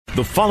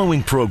The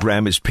following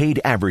program is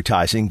paid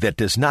advertising that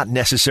does not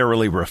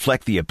necessarily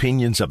reflect the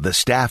opinions of the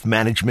staff,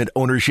 management,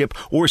 ownership,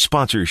 or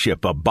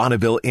sponsorship of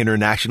Bonneville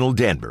International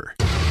Denver.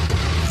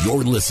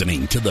 You're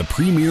listening to the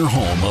premier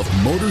home of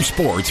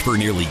motorsports for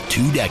nearly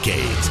 2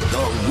 decades.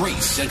 The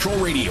Race Central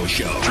Radio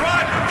Show.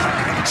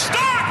 Drive!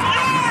 Start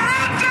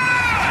your engine!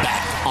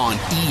 Back on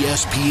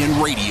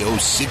ESPN Radio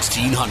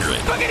 1600.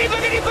 Boogity,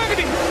 boogity,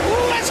 boogity!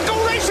 Let's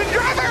go racing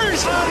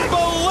drivers!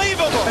 Unbelievable!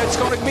 It's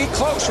going to be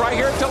close right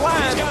here at the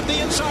line. He's got the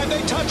inside.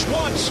 They touch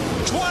once,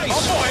 twice.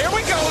 Oh, boy, here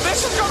we go.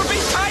 This is going to be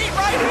tight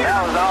right here.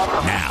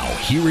 Now,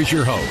 here is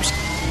your host,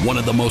 one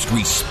of the most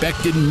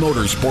respected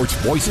motorsports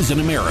voices in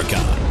America,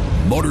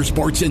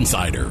 Motorsports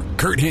Insider,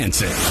 Kurt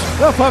Hansen.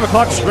 Well, 5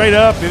 o'clock straight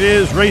up. It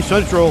is Race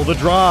Central, The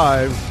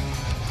Drive.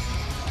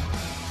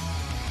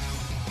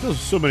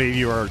 So many of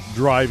you are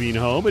driving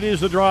home. It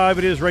is The Drive.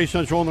 It is Race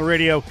Central on the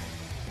radio.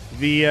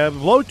 The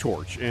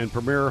blowtorch and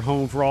premier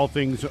home for all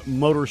things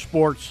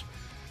motorsports.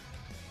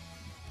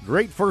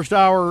 Great first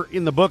hour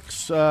in the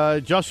books.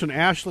 Justin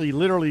Ashley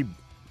literally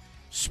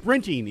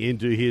sprinting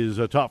into his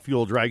Top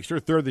Fuel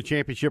dragster. Third in the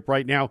championship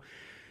right now.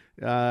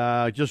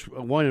 Just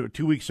won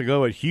 2 weeks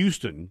ago at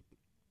Houston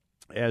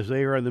as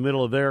they are in the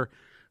middle of the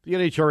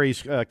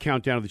NHRA's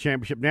countdown of the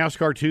championship.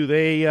 NASCAR, too,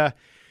 they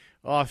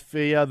off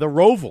the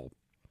Roval.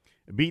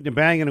 Beating and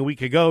banging a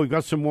week ago. We've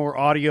got some more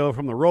audio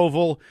from the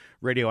Roval,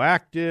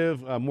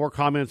 Radioactive, more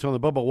comments on the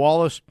Bubba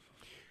Wallace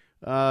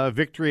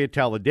victory at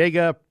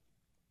Talladega.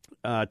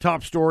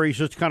 Top stories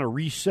just kind of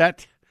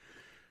reset.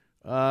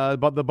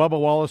 But the Bubba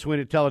Wallace win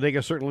at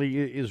Talladega certainly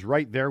is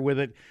right there with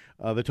it.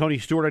 The Tony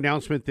Stewart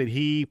announcement that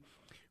he,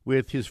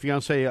 with his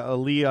fiancée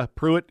Aaliyah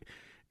Pruitt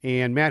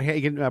and Matt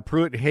Hagan,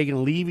 Pruitt and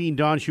Hagan leaving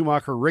Don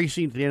Schumacher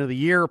Racing at the end of the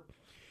year.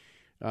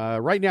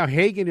 Right now,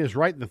 Hagan is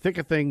right in the thick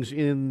of things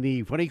in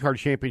the Funny Car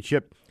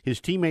Championship. His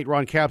teammate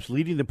Ron Capps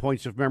leading the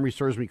points, if memory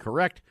serves me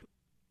correct.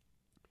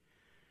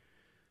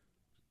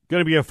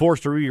 Going to be a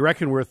force to be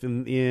reckoned with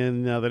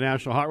in the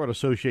National Hot Rod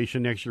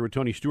Association next year with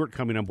Tony Stewart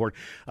coming on board.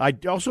 I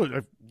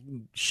also,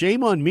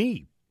 shame on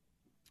me.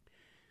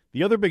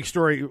 The other big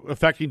story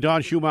affecting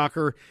Don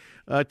Schumacher,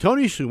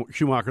 Tony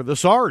Schumacher, the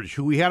Sarge,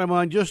 who we had him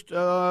on just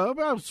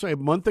about, say, a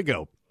month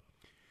ago,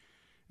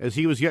 as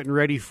he was getting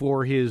ready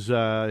for his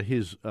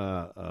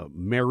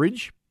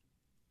marriage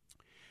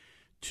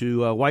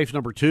to wife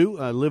number 2,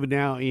 living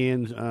now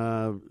in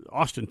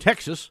Austin,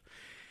 Texas.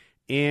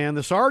 And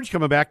the Sarge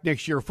coming back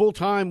next year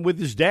full-time with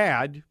his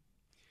dad.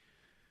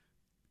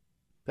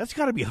 That's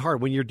got to be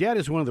hard when your dad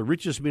is one of the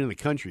richest men in the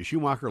country,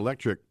 Schumacher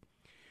Electric,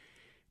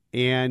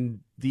 and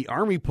the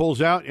Army pulls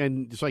out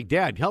and it's like,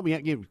 Dad, help me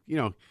out, give,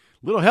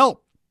 little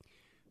help.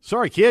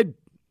 Sorry, kid.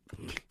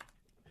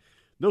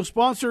 No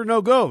sponsor,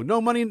 no go. No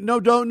money, no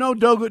dough, no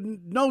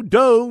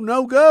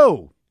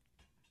go.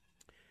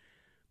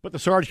 But the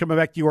Sarge coming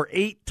back to your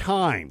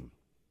 8-time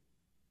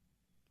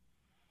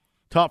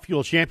Top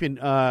Fuel champion.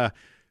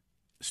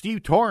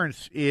 Steve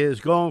Torrence is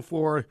going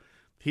for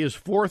his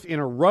 4th in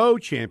a row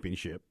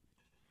championship,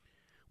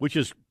 which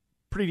is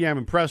pretty damn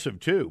impressive,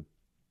 too.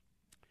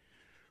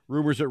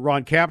 Rumors that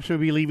Ron Capps may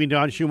be leaving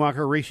Don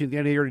Schumacher Racing at the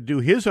end of the year to do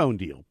his own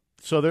deal.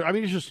 So,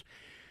 it's just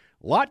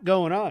a lot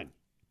going on.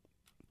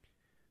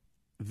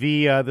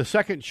 The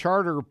second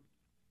charter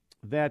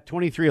that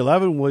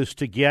 2311 was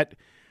to get,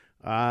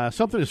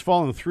 something has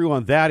fallen through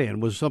on that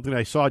end, was something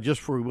I saw just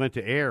before we went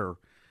to air.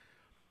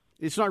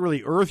 It's not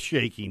really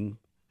earth-shaking.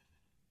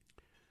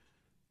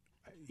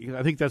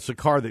 I think that's the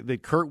car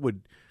that Kurt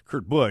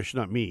Busch,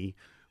 not me,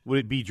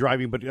 would be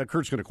driving, but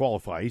Kurt's going to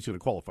qualify. He's going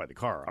to qualify the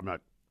car. I'm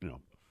not,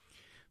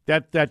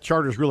 That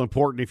charter is real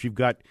important if you've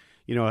got,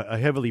 a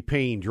heavily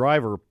paying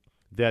driver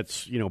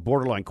that's,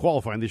 borderline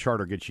qualifying. This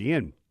charter gets you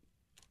in.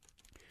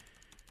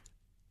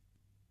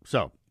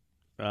 So,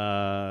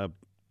 other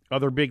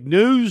big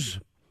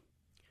news.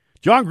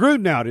 John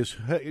Gruden out.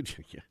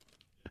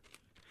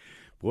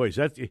 Boy,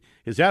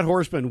 is that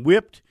horse been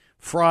whipped,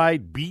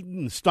 fried, beaten,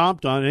 and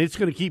stomped on, and it's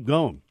going to keep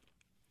going.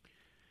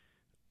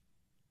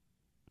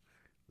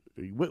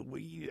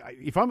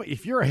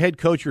 If you're a head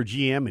coach or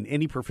GM in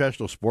any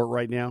professional sport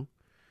right now,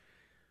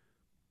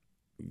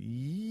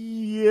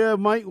 you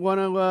might want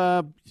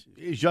to,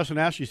 as Justin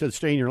Ashley said,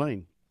 stay in your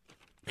lane.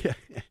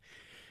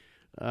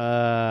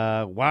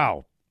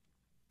 Wow.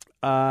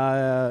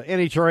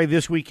 NHRA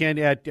this weekend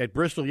at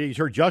Bristol. You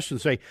heard Justin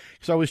say,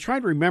 because I was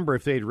trying to remember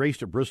if they had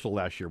raced at Bristol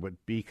last year, but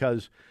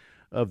because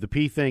of the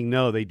P thing,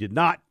 no, they did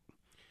not.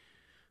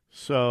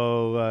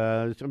 So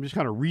I'm just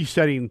kind of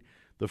resetting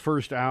the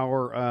first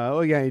hour.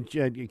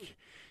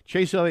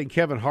 Chase Elliott and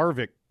Kevin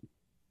Harvick.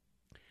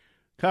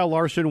 Kyle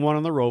Larson won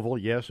on the Roval.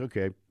 Yes,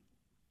 okay.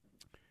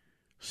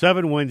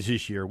 7 wins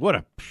this year.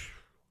 What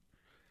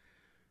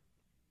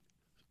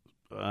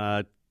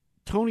a...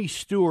 Tony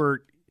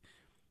Stewart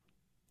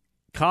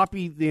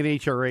copied the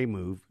NHRA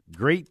move.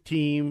 Great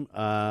team.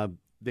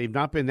 They've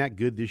not been that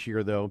good this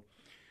year, though.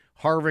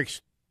 Harvick's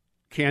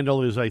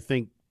candle is, I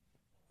think,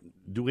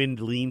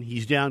 dwindling.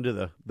 He's down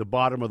to the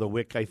bottom of the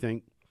wick, I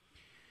think.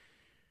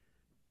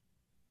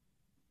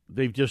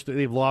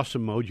 They've lost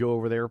some mojo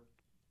over there,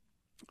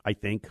 I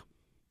think.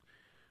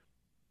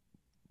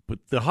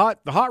 But the hot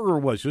rumor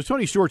was, because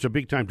Tony Stewart's a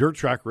big-time dirt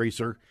track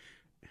racer,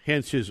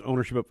 hence his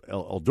ownership of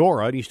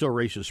Eldora, and he still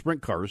races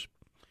sprint cars.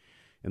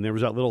 And there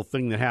was that little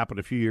thing that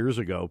happened a few years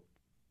ago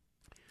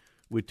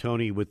with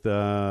Tony, with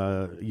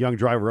a young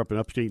driver up in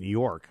upstate New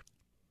York.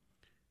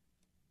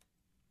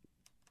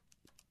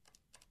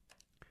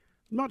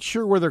 I'm not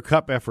sure where their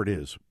Cup effort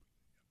is.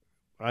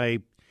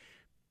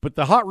 But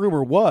the hot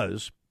rumor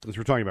was, as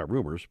we're talking about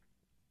rumors,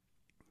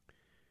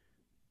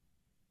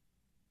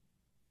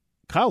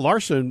 Kyle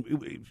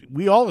Larson,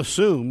 we all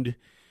assumed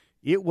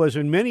it was,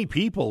 and many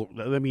people,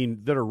 I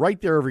mean, that are right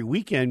there every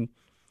weekend,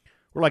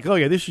 were like, oh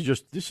yeah, this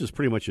is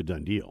pretty much a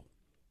done deal.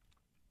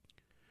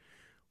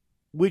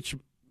 Which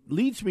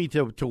leads me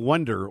to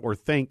wonder or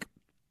think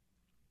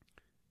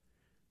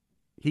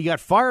he got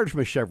fired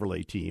from a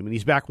Chevrolet team, and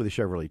he's back with a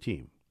Chevrolet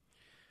team.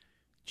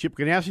 Chip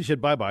Ganassi said,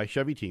 bye-bye,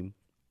 Chevy team.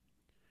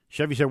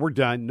 Chevy said, we're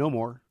done, no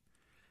more.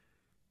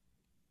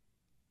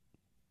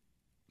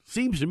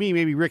 Seems to me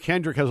maybe Rick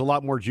Hendrick has a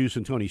lot more juice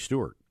than Tony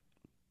Stewart.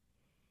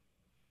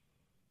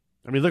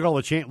 I mean,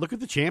 look at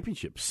the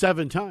championship.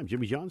 7 times,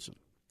 Jimmy Johnson,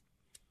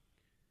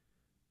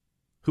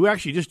 who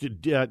actually just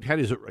had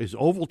his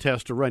oval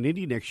test to run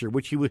Indy next year,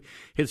 which he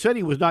had said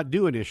he was not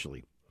due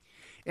initially.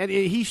 And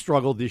he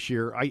struggled this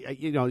year.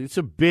 It's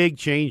a big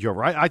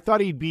changeover. I thought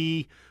he'd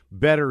be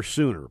better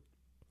sooner.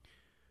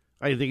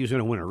 I didn't think he was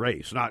going to win a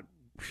race. Not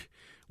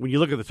when you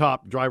look at the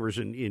top drivers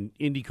in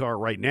IndyCar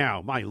right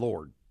now, my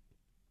Lord.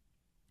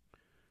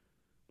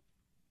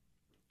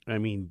 I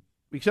mean,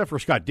 except for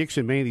Scott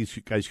Dixon, many of these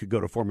guys could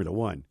go to Formula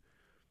One.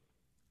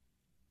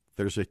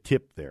 There's a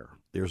tip there.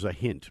 There's a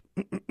hint.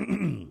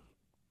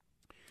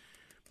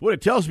 What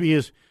it tells me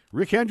is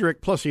Rick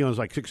Hendrick, plus he owns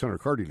like 600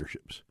 car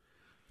dealerships,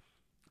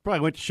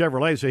 probably went to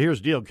Chevrolet and said,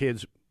 here's the deal,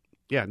 kids.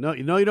 Yeah, no,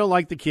 you don't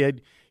like the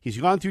kid. He's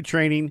gone through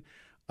training.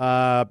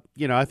 I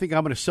think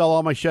I'm going to sell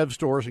all my Chev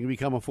stores and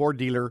become a Ford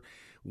dealer.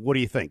 What do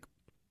you think?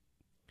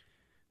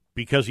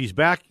 Because he's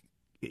back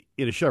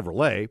in a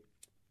Chevrolet.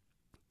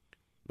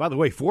 By the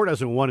way, Ford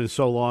hasn't won in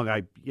so long.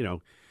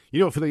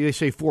 They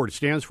say Ford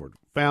stands for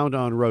found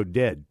on road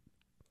dead.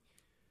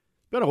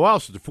 Been a while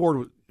since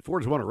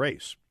Ford's won a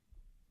race.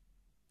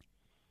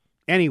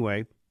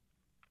 Anyway,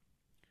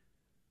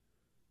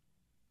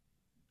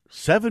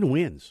 7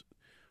 wins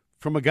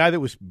from a guy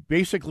that was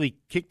basically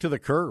kicked to the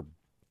curb.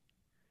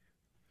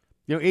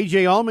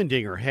 A.J.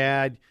 Allmendinger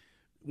had,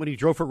 when he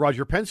drove for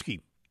Roger Penske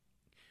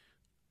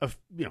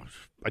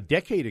a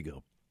decade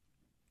ago,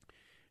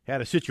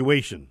 had a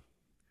situation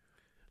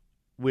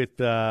with,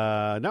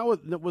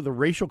 not with a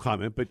racial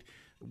comment, but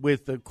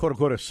with a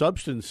quote-unquote a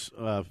substance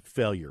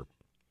failure.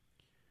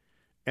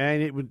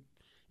 And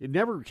it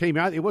never came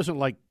out. It wasn't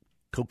like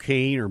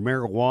cocaine or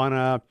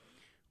marijuana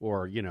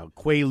or,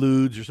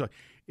 Quaaludes or something.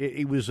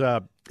 It was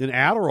an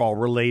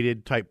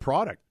Adderall-related type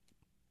product.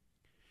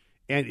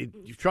 And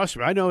trust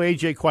me, I know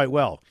AJ quite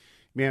well.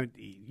 Man,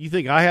 you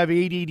think I have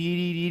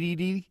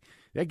ADD?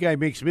 That guy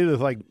makes me look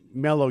like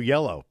mellow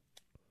yellow.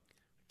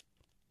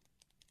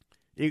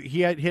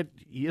 He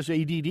has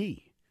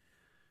ADD,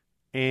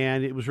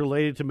 and it was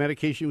related to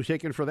medication he was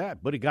taking for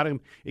that. But it got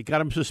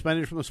him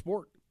suspended from the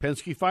sport.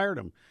 Penske fired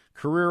him.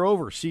 Career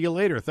over. See you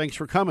later. Thanks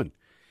for coming.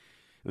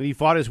 And he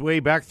fought his way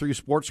back through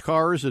sports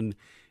cars and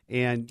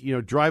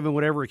driving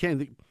whatever he can.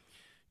 The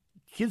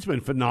kid's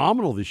been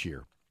phenomenal this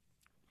year.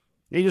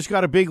 He just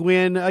got a big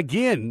win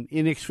again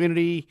in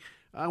Xfinity.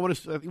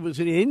 It was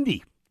in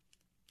Indy.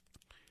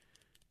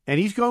 And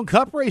he's going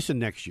Cup racing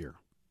next year.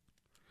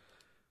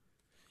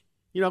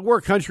 We're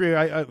a country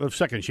of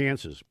second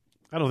chances.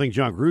 I don't think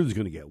John Gruden's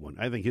going to get one.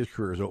 I think his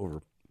career is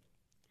over.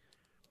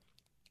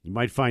 You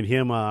might find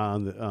him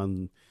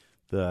on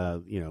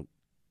the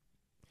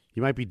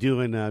you might be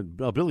doing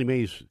Billy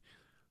Mays.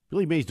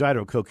 Billy Mays died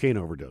of a cocaine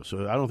overdose,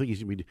 so I don't think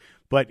he's going to be.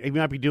 But he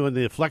might be doing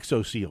the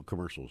Flexo Seal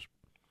commercials.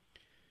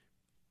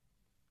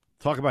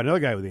 Talk about another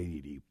guy with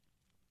ADD.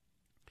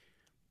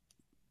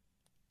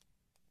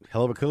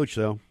 Hell of a coach,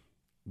 though.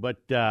 But,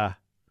 so,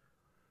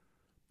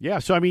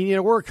 I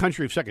mean, we're a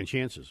country of second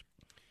chances.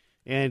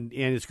 And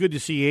it's good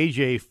to see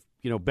AJ,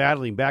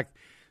 battling back.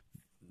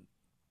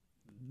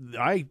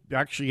 I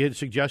actually had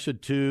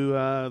suggested to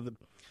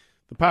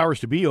the powers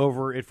to be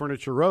over at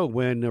Furniture Row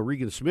when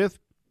Regan Smith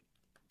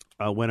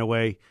went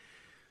away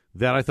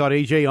that I thought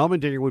AJ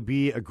Allmendinger would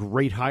be a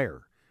great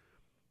hire.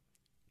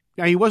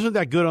 Now, he wasn't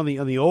that good on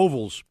the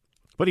ovals,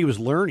 but he was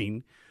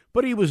learning.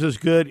 But he was as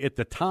good at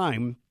the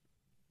time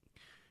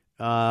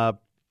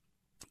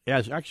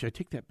as, actually, I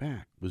take that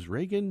back. Was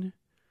Reagan?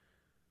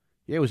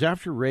 Yeah, it was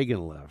after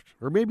Reagan left.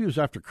 Or maybe it was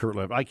after Kurt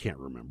left. I can't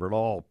remember at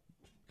all.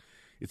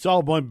 It's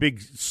all one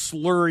big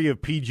slurry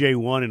of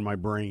PJ1 in my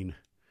brain.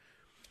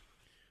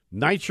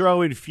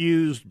 Nitro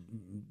infused,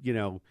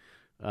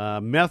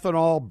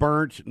 methanol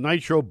burnt,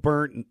 nitro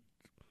burnt,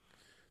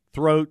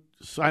 throat,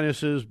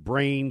 sinuses,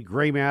 brain,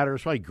 gray matter.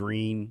 It's probably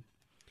green.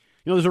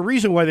 There's a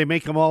reason why they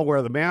make them all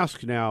wear the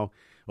mask now.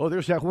 Oh,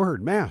 there's that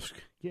word, mask.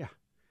 Yeah.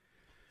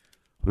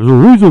 There's a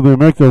reason they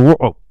make them.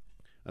 Oh,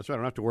 that's right. I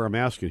don't have to wear a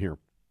mask in here.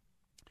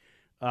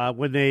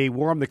 When they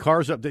warm the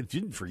cars up, they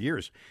didn't for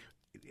years.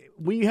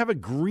 when you have a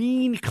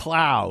green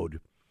cloud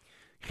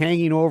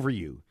hanging over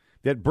you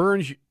that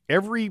burns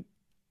every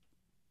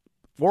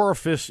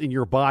orifice in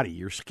your body,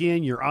 your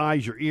skin, your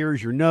eyes, your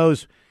ears, your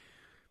nose,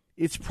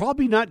 it's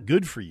probably not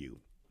good for you.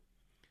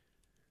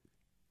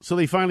 So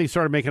they finally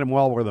started making them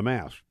all wear the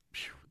mask.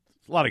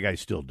 A lot of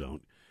guys still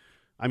don't.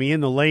 I mean,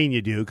 in the lane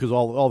you do because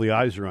all the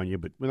eyes are on you,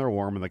 but when they're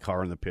warm in the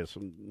car in the piss,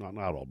 not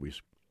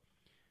always.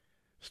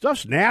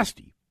 Stuff's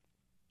nasty.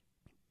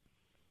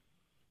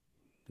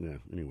 Yeah,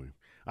 anyway.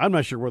 I'm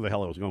not sure where the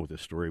hell I was going with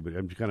this story, but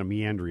I'm just kind of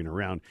meandering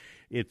around.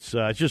 It's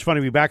just fun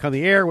to be back on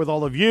the air with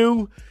all of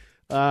you.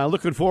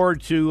 Looking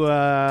forward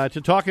to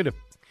talking to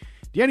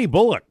Danny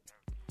Bullock,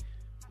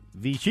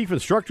 the chief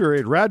instructor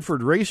at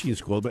Radford Racing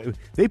School. But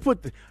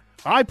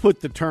I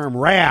put the term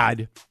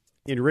rad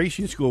in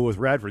racing school with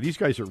Radford. These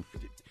guys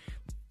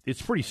it's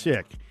pretty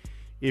sick.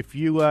 If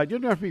you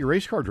don't have to be a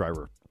race car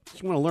driver,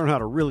 just want to learn how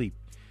to really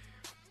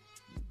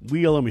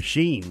wheel a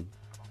machine.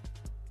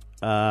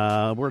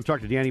 We're going to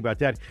talk to Danny about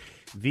that.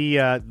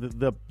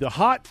 The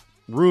hot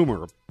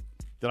rumor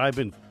that I've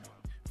been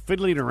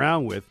fiddling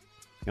around with,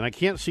 and I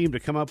can't seem to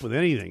come up with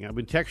anything. I've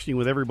been texting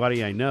with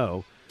everybody I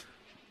know,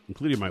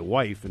 including my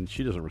wife, and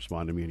she doesn't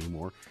respond to me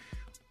anymore.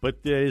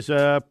 But there's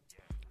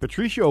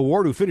Patricio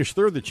O'Ward, who finished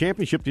third in the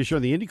championship this year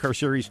in the IndyCar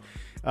Series,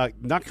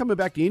 not coming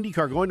back to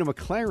IndyCar, going to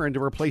McLaren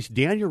to replace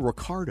Daniel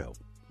Ricciardo.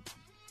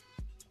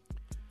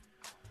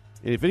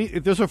 And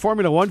if there's a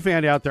Formula One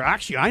fan out there,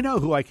 actually, I know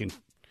who I can.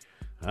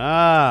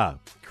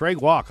 Craig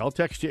Walk. I'll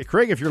text you.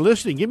 Craig, if you're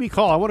listening, give me a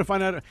call. I want to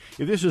find out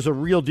if this is a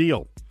real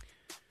deal.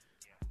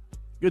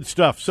 Good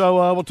stuff.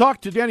 So we'll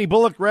talk to Danny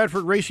Bullock,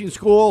 Radford Racing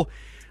School.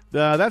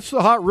 That's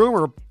the hot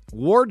rumor.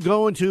 Ward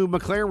going to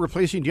McLaren,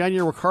 replacing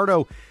Daniel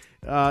Ricciardo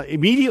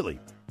immediately.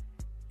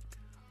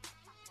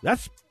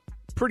 That's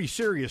pretty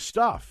serious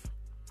stuff.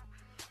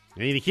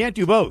 And you can't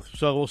do both,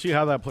 so we'll see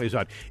how that plays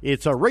out.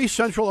 It's Race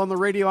Central on the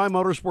radio. I'm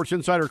Motorsports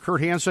Insider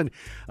Kurt Hansen.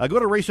 Go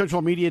to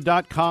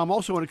RaceCentralMedia.com.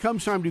 Also, when it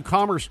comes time to do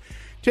commerce,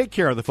 take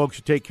care of the folks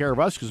who take care of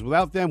us, because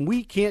without them,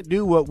 we can't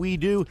do what we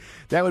do.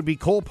 That would be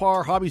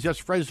Colpar Hobbies. That's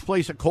Fred's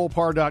Place at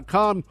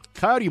Colpar.com.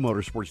 Coyote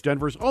Motorsports,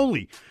 Denver's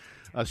only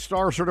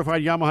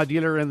star-certified Yamaha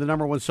dealer and the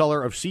number one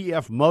seller of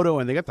CF Moto.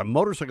 And they got the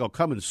motorcycle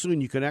coming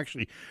soon. You can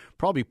actually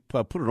probably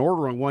put an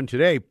order on one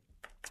today.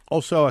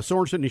 Also,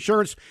 Sorensen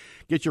Insurance.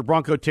 Get your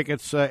Bronco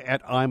tickets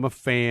at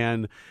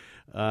imafan.info.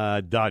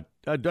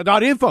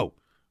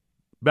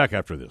 Back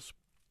after this.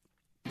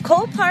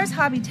 Colpar's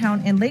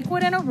Hobbytown in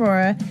Lakewood and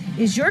Aurora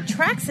is your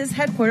Traxxas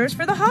headquarters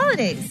for the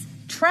holidays.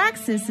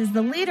 Traxxas is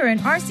the leader in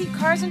RC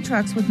cars and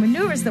trucks with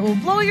maneuvers that will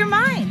blow your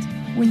mind.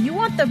 When you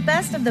want the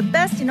best of the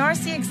best in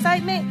RC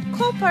excitement,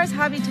 Colpar's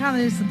Hobbytown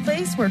is the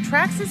place where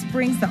Traxxas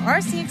brings the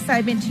RC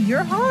excitement to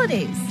your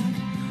holidays.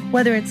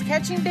 Whether it's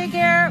catching big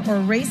air or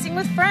racing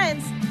with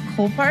friends,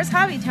 Colpar's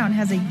Hobbytown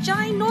has a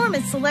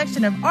ginormous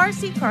selection of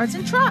RC cars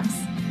and trucks.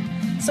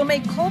 So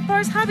make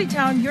Colpar's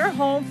Hobbytown your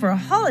home for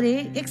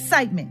holiday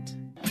excitement.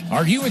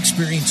 Are you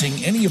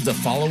experiencing any of the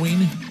following?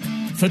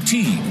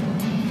 Fatigue,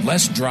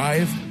 less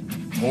drive,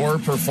 poor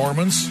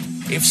performance?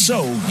 If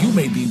so, you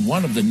may be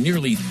one of the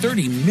nearly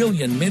 30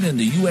 million men in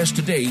the U.S.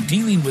 today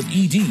dealing with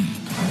ED.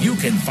 You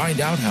can find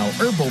out how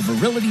Herbal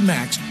Virility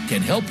Max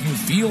can help you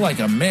feel like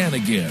a man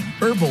again.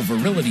 Herbal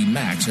Virility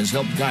Max has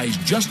helped guys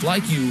just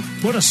like you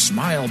put a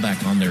smile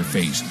back on their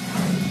face.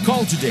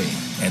 Call today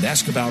and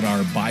ask about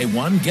our buy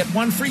one, get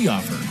one free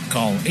offer.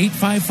 Call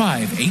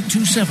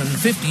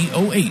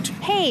 855-827-5008.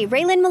 Hey,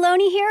 Raylan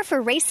Maloney here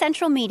for Race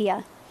Central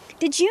Media.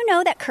 Did you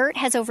know that Kurt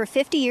has over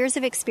 50 years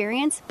of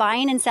experience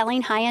buying and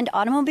selling high-end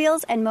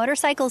automobiles and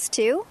motorcycles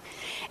too?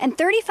 And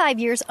 35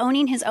 years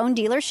owning his own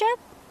dealership?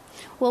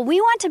 Well,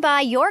 we want to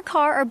buy your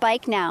car or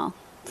bike now.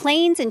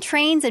 Planes and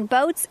trains and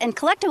boats and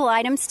collectible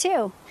items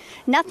too.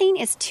 Nothing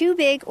is too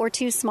big or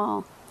too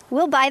small.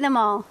 We'll buy them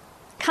all.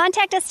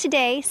 Contact us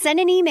today. Send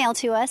an email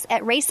to us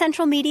at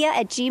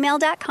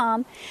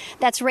racecentralmedia@gmail.com.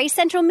 That's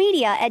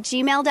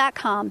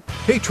racecentralmedia@gmail.com.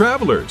 Hey,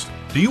 travelers,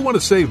 do you want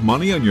to save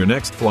money on your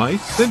next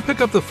flight? Then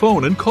pick up the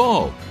phone and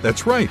call.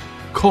 That's right,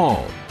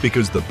 call,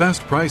 because the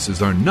best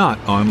prices are not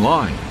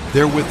online.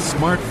 They're with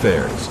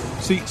SmartFares.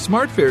 See,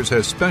 SmartFares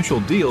has special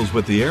deals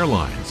with the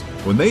airlines.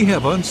 When they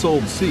have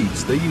unsold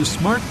seats, they use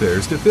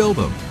SmartFares to fill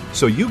them.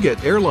 So you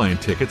get airline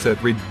tickets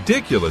at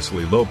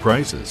ridiculously low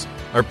prices.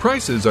 Our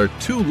prices are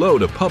too low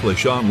to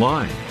publish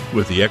online.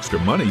 With the extra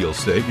money you'll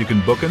save, you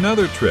can book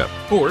another trip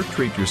or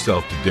treat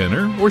yourself to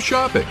dinner or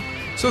shopping.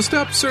 So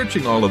stop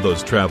searching all of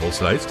those travel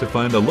sites to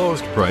find the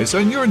lowest price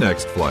on your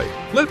next flight.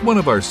 Let one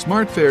of our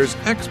SmartFares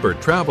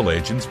expert travel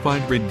agents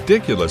find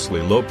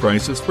ridiculously low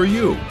prices for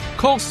you.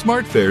 Call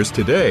SmartFares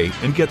today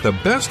and get the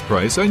best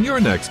price on your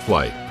next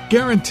flight.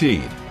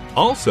 Guaranteed.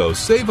 Also,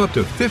 save up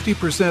to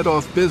 50%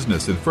 off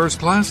business and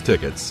first-class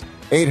tickets.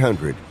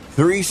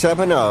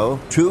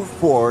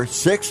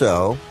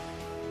 800-370-2460.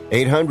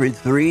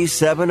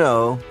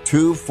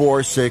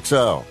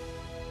 800-370-2460.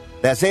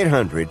 That's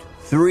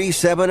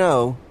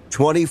 800-370-2460.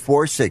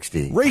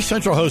 2460. Race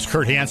Central host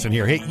Kurt Hansen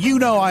here. Hey, you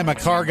know I'm a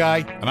car guy,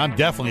 and I'm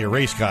definitely a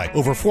race guy.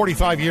 Over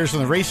 45 years in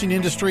the racing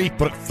industry,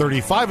 but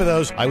 35 of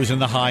those, I was in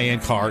the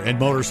high-end car and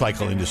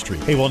motorcycle industry.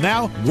 Hey, well,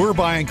 now we're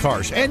buying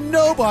cars, and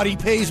nobody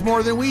pays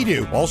more than we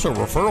do. Also,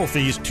 referral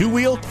fees,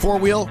 two-wheel,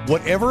 four-wheel,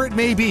 whatever it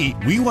may be.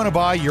 We want to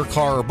buy your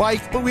car or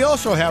bike, but we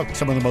also have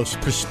some of the most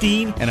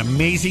pristine and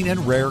amazing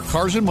and rare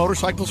cars and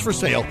motorcycles for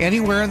sale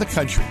anywhere in the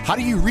country. How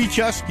do you reach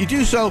us? You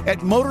do so at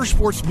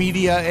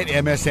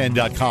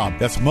motorsportsmedia@msn.com.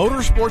 That's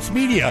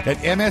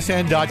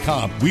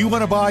motorsportsmedia@msn.com. We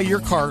want to buy your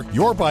car,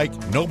 your bike.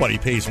 Nobody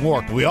pays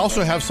more. But we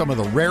also have some of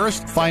the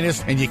rarest,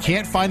 finest, and you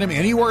can't find them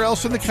anywhere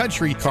else in the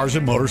country, cars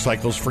and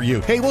motorcycles for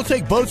you. Hey, we'll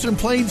take boats and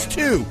planes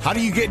too. How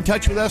do you get in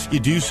touch with us? You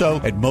do so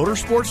at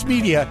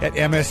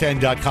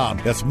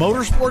motorsportsmedia@msn.com. That's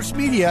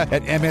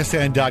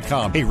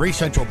motorsportsmedia@msn.com. Hey, Race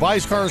Central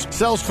buys cars,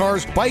 sells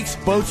cars, bikes,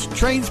 boats,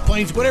 trains,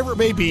 planes, whatever it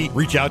may be.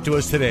 Reach out to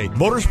us today.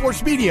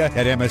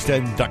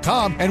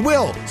 motorsportsmedia@msn.com, and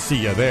we'll see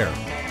you there.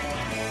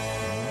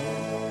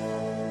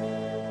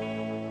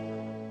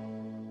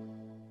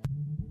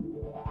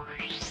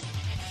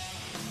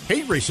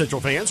 Hey, Race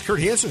Central fans,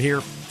 Kurt Hansen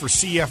here for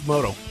CF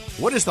Moto.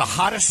 What is the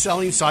hottest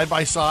selling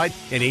side-by-side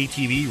and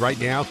ATV right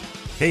now?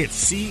 Hey, it's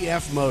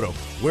CF Moto.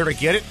 Where to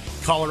get it?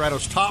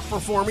 Colorado's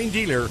top-performing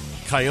dealer,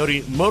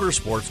 Coyote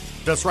Motorsports.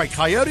 That's right,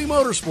 Coyote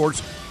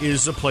Motorsports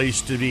is the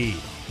place to be.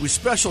 With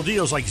special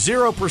deals like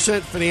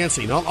 0%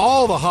 financing on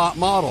all the hot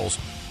models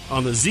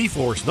on the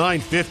Z-Force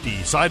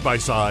 950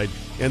 side-by-side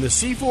and the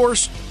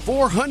C-Force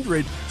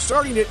 400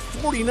 starting at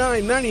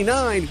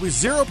 $49.99 with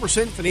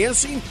 0%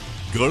 financing.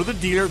 Go to the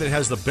dealer that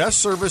has the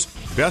best service,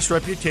 best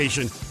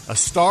reputation, a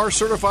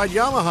star-certified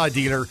Yamaha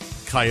dealer.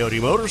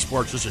 Coyote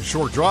Motorsports is a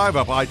short drive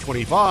up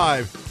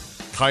I-25.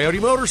 Coyote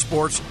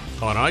Motorsports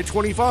on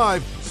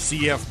I-25,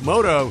 CF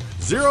Moto,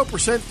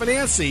 0%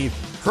 financing.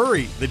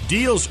 Hurry, the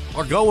deals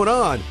are going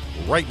on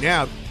right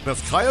now.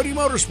 That's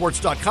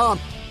CoyoteMotorsports.com.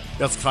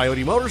 That's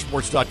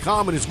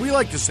CoyoteMotorsports.com. And as we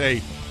like to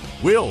say,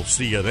 we'll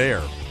see you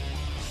there.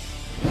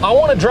 I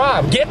want to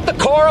drive. Get the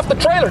car off the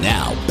trailer.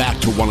 Now,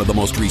 back to one of the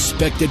most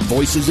respected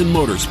voices in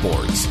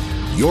motorsports.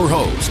 Your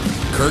host,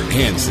 Kurt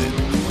Hansen.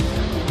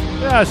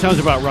 Yeah, sounds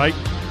about right.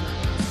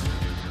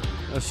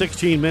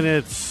 16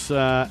 minutes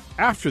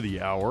after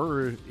the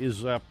hour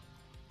is, well,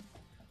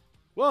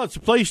 it's a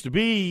place to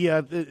be.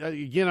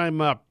 Again,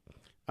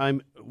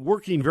 I'm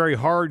working very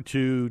hard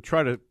to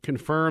try to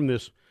confirm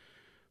this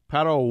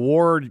Pato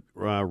O'Ward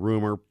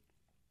rumor.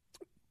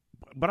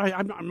 But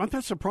I'm not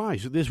that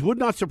surprised. This would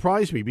not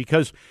surprise me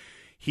because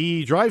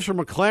he drives for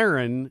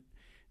McLaren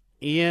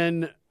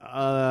in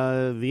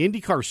the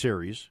IndyCar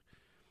series,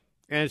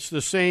 and it's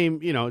the same.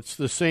 It's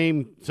the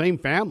same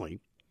family.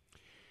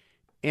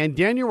 And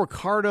Daniel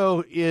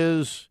Ricciardo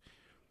is,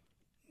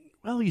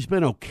 well, he's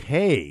been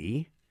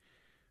okay,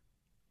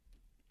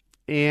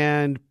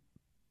 and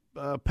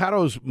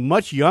Pato's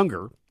much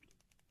younger,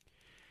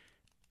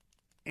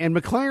 and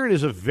McLaren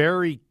is a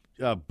very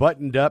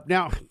buttoned up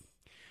now.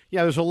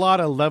 Yeah, there's a lot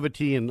of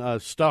levity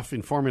and stuff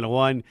in Formula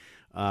One.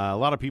 A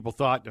lot of people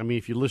thought,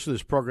 if you listen to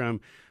this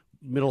program,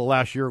 middle of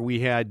last year,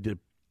 we had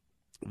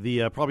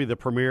the probably the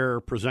premier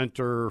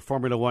presenter,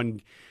 Formula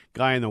One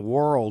guy in the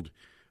world,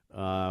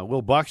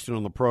 Will Buxton,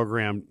 on the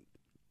program.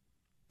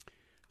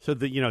 Said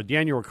that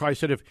Daniel Ricciardo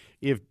said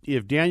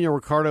if Daniel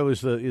Ricciardo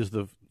is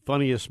the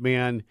funniest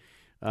man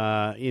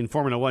in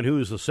Formula One, who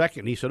is the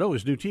second? He said,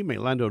 his new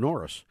teammate Lando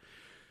Norris.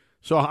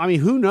 So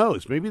who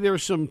knows? Maybe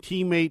there's some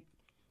teammate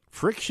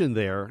friction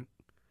there,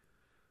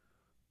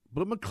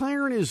 but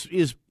McLaren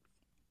is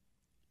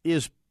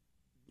it's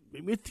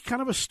kind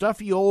of a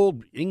stuffy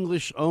old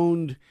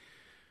English-owned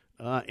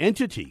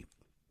entity.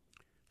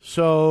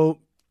 So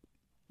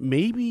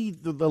maybe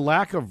the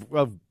lack of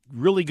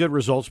really good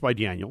results by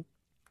Daniel.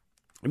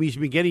 He's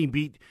been getting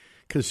beat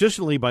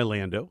consistently by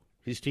Lando,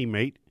 his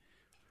teammate,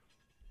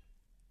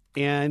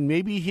 and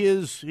maybe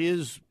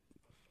his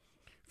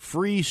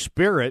free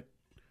spirit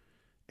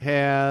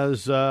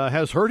has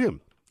hurt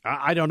him.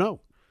 I don't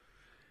know.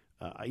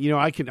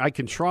 I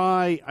can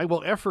try. I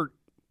will effort.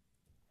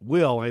 He's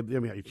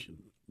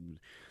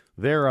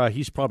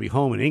probably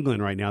home in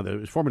England right now.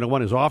 The Formula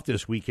One is off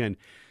this weekend.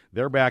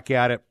 They're back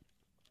at it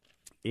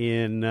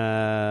in.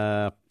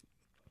 Let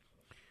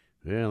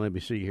me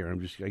see here.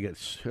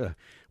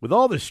 With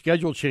all the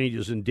schedule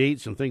changes and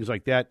dates and things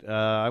like that.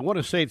 I want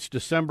to say it's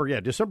December.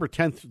 Yeah, December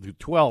 10th through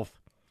 12th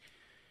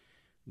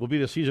will be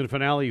the season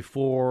finale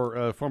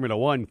for Formula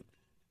One.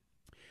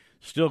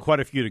 Still quite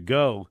a few to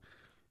go.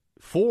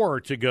 4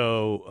 to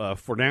go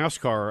for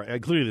NASCAR,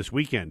 including this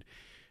weekend.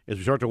 As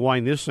we start to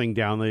wind this thing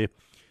down, the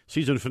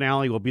season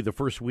finale will be the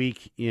first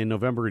week in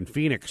November in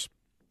Phoenix.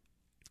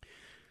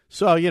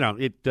 So,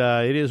 it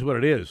is what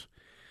it is.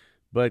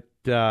 But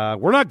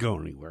we're not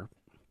going anywhere,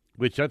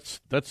 which that's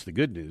the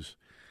good news.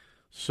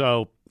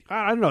 So,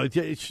 I don't know.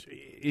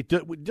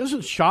 It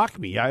doesn't shock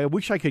me. I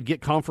wish I could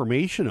get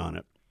confirmation on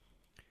it.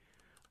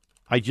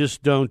 I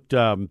just don't...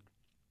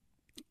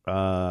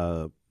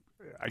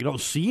 I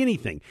don't see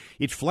anything.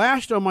 It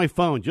flashed on my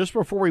phone just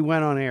before we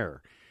went on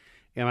air,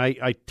 and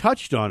I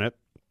touched on it,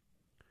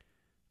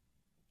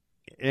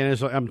 And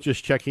as I'm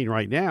just checking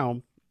right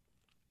now,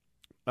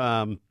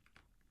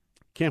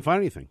 can't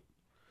find anything.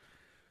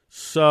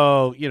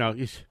 So,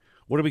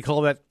 what do we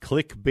call that?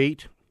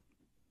 Clickbait?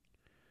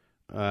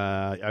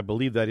 I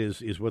believe that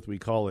is what we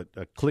call it,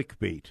 a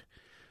clickbait.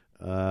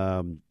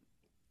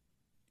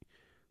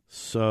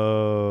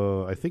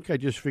 So I think I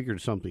just figured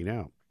something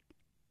out.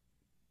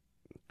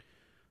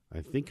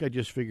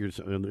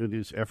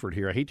 This effort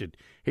here. I hate to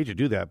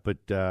do that, but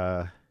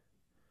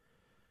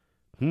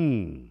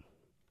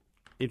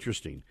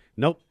interesting.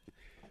 Nope.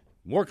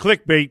 More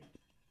clickbait.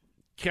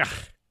 I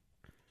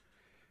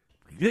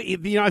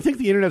think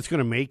the internet's going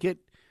to make it,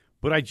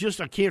 but I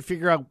can't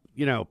figure out,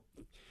 well,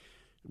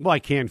 I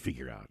can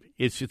figure out.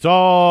 It's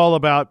all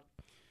about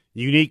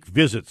unique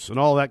visits and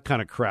all that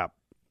kind of crap.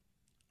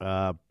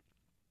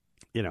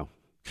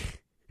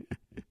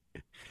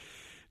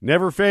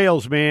 Never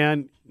fails,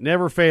 man.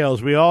 Never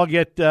fails. We all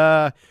get,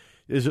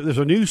 there's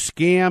a new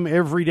scam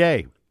every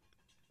day.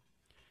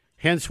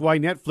 Hence why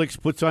Netflix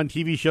puts on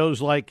TV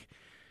shows like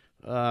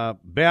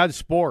Bad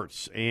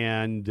Sports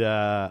and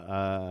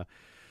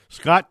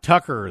Scott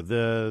Tucker,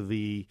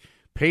 the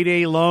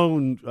payday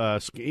loan.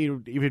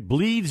 If it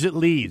bleeds, it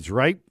leads,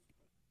 right?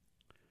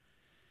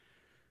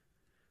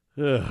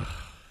 Ugh,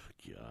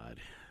 God.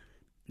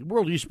 The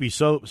world used to be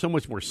so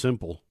much more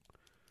simple.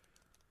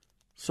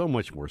 So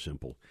much more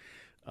simple.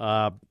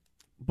 But,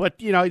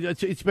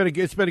 it's been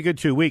a good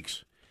 2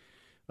 weeks.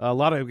 A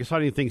lot of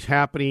exciting things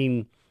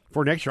happening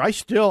for next year. I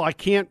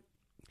can't.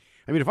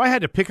 I mean, if I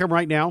had to pick them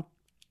right now,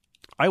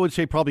 I would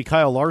say probably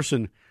Kyle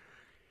Larson.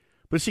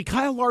 But see,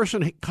 Kyle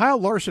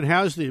Larson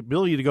has the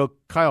ability to go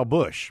Kyle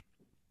Busch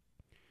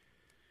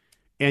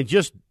and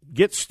just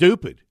get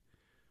stupid.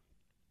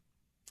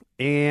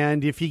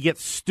 And if he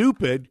gets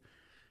stupid,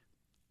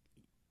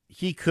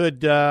 he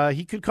could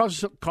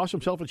cost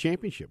himself a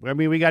championship. I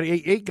mean, we got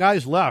eight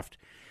guys left.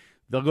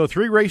 They'll go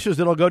 3 races.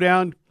 That'll go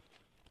down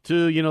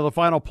to the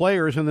final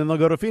players, and then they'll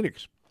go to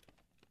Phoenix.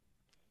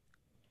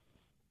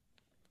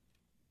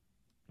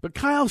 But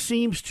Kyle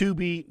seems to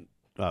be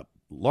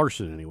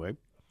Larson anyway,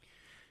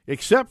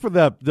 except for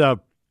the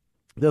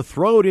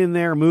throw it in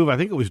there move. I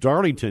think it was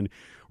Darlington,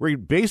 where he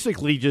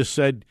basically just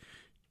said,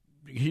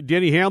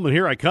 "Denny Hamlin,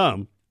 here I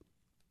come."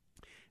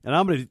 And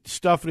I'm going to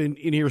stuff it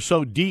in here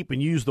so deep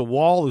and use the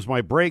wall as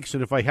my brakes.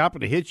 And if I happen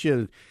to hit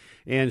you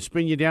and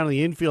spin you down in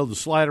the infield and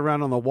slide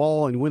around on the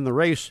wall and win the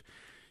race,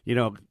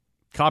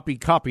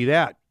 copy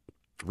that,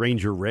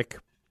 Ranger Rick.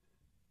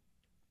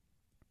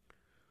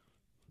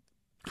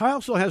 Kyle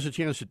still has a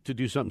chance to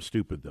do something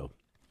stupid, though.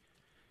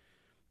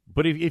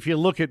 But if you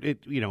look at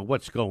it,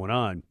 what's going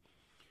on,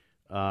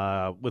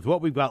 with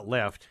what we've got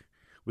left,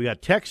 we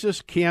got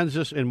Texas,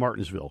 Kansas, and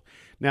Martinsville.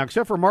 Now,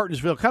 except for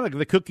Martinsville, kind of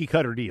the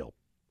cookie-cutter deal.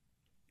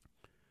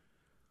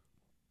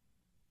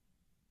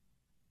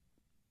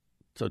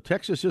 So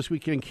Texas this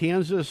weekend,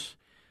 Kansas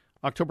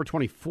October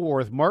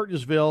 24th,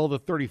 Martinsville the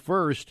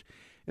 31st,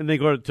 and they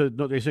go to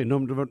they say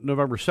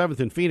November 7th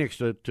in Phoenix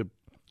to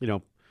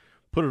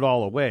put it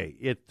all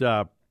away.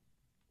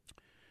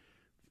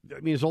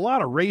 There's a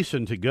lot of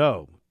racing to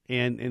go,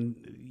 and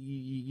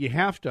you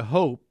have to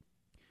hope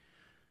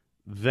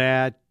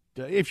that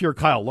if you're a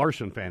Kyle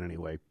Larson fan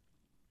anyway,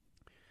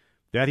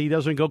 that he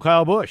doesn't go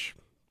Kyle Busch.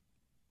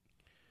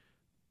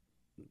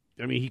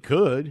 I mean, he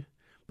could.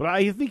 But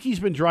I think he's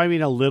been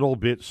driving a little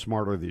bit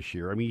smarter this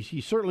year. I mean,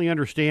 he certainly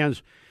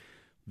understands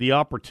the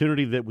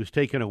opportunity that was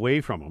taken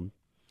away from him.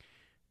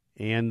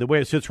 And the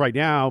way it sits right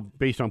now,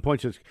 based on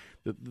points,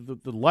 the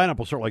lineup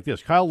will start like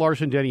this. Kyle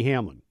Larson, Denny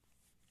Hamlin.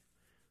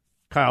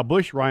 Kyle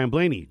Busch, Ryan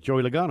Blaney,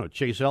 Joey Logano,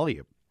 Chase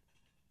Elliott.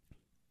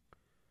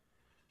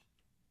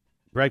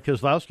 Brad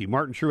Keselowski,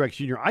 Martin Truex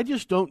Jr. I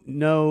just don't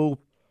know.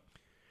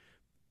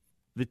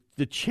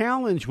 The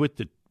challenge with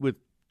the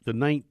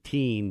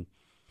 19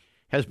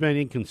 has been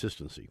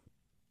inconsistency.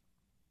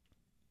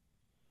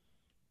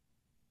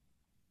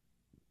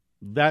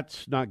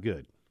 That's not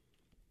good.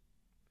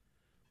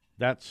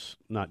 That's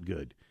not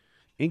good.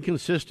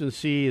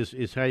 Inconsistency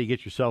is how you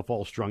get yourself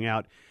all strung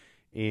out.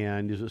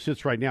 And as it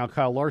sits right now,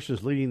 Kyle Larson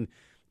is leading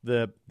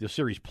the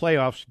series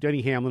playoffs.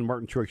 Denny Hamlin,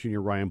 Martin Truex Jr.,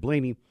 Ryan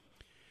Blaney,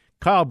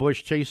 Kyle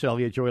Busch, Chase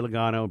Elliott, Joey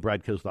Logano, and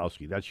Brad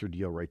Keselowski. That's your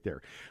deal right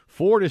there.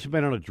 Ford has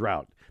been on a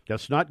drought.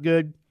 That's not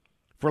good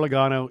for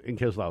Logano and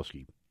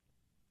Keselowski.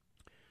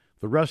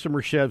 The rest of them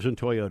are Chevs and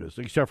Toyotas,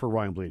 except for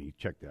Ryan Blaney.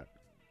 Check that.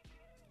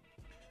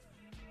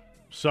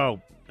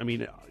 So, I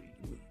mean,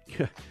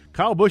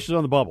 Kyle Busch is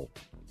on the bubble.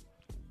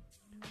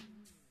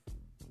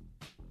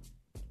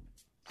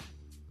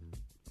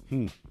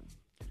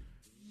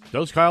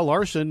 Does Kyle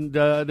Larson,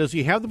 does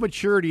he have the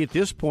maturity at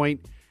this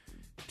point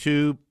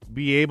to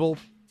be able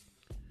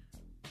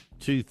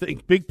to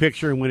think big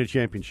picture and win a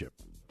championship?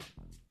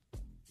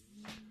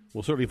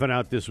 We'll certainly find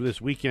out this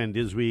weekend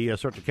as we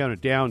start to count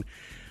it down.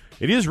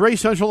 It is Race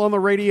Central on the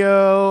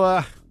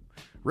radio,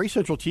 Race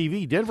Central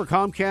TV, Denver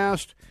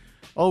Comcast,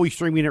 always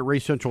streaming at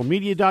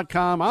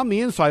RaceCentralMedia.com. I'm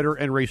the Insider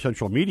and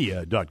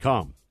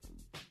RaceCentralMedia.com.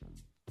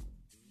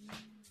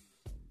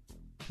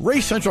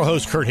 Race Central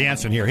host Kurt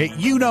Hansen here. Hey,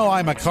 you know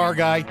I'm a car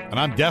guy, and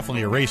I'm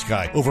definitely a race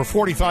guy. Over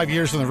 45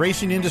 years in the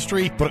racing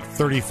industry, but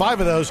 35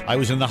 of those I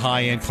was in the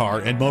high-end car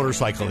and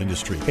motorcycle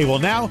industry. Hey, well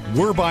now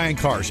we're buying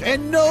cars,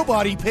 and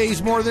nobody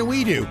pays more than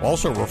we do.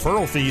 Also,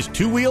 referral fees,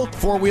 2-wheel,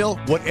 4-wheel,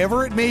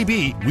 whatever it may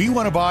be. We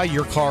want to buy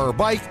your car or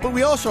bike, but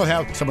we also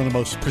have some of the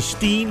most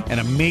pristine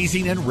and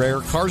amazing and rare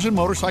cars and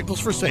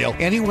motorcycles for sale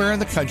anywhere in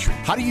the country.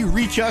 How do you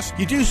reach us?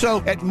 You do so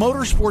at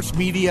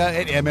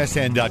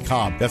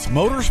motorsportsmedia@msn.com. That's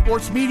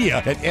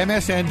motorsportsmedia@msn.com.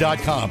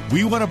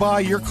 We want to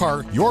buy your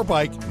car, your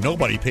bike.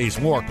 Nobody pays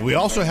more. We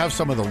also have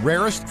some of the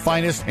rarest,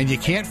 finest, and you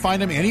can't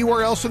find them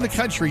anywhere else in the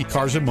country,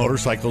 cars and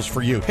motorcycles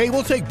for you. Hey,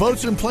 we'll take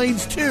boats and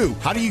planes too.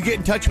 How do you get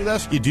in touch with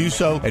us? You do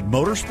so at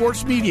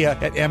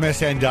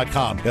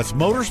motorsportsmedia@msn.com. That's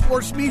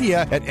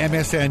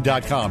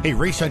motorsportsmedia@msn.com. Hey,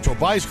 Race Central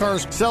buys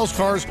cars, sells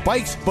cars,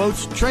 bikes,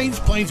 boats, trains,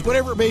 planes,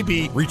 whatever it may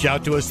be. Reach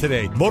out to us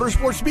today.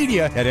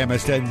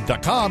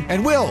 motorsportsmedia@msn.com,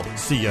 and we'll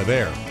see you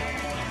there.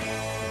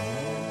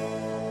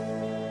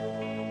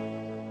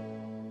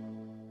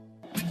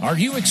 Are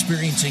you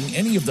experiencing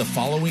any of the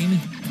following?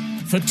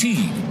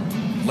 Fatigue,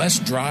 less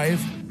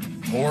drive,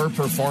 poor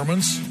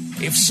performance?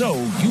 If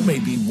so, you may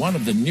be one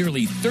of the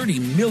nearly 30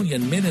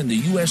 million men in the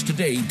U.S.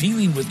 today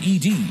dealing with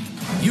ED.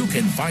 You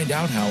can find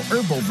out how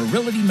Herbal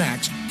Virility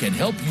Max can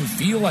help you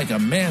feel like a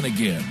man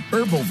again.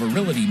 Herbal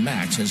Virility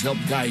Max has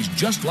helped guys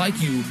just like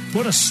you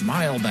put a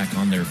smile back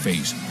on their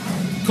face.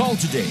 Call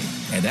today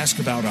and ask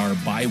about our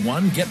buy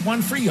one, get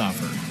one free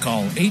offer.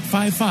 Call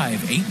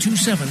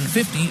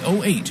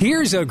 855-827-5008.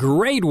 Here's a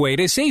great way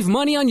to save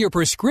money on your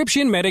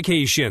prescription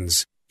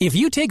medications. If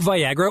you take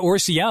Viagra or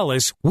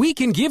Cialis, we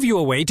can give you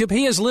a way to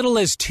pay as little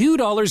as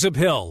 $2 a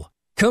pill.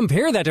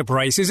 Compare that to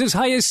prices as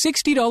high as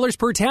 $60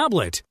 per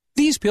tablet.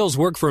 These pills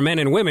work for men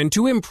and women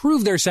to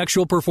improve their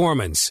sexual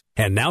performance.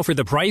 And now for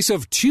the price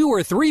of 2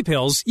 or 3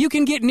 pills, you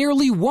can get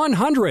nearly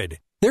 100.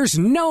 There's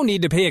no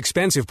need to pay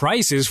expensive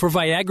prices for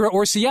Viagra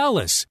or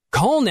Cialis.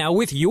 Call now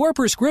with your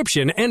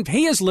prescription and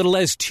pay as little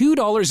as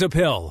 $2 a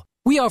pill.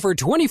 We offer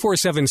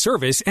 24/7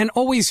 service and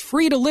always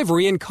free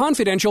delivery and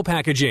confidential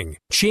packaging.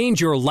 Change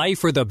your life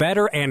for the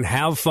better and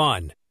have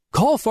fun.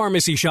 Call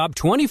Pharmacy Shop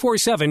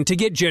 24/7 to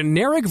get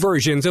generic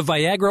versions of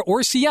Viagra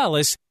or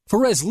Cialis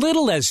for as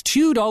little as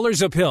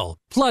 $2 a pill,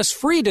 plus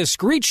free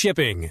discreet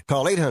shipping.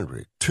 Call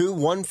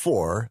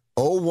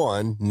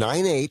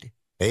 800-214-0198.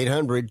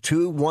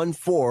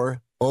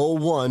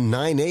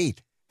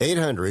 800-214-0198.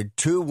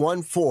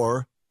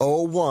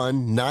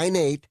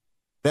 800-214-0198.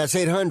 That's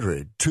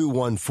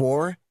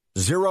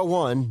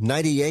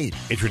 800-214-0198.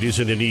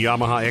 Introducing the new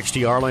Yamaha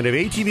XTR line of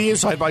ATV and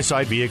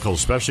side-by-side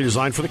vehicles, specially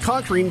designed for the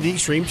conquering the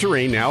extreme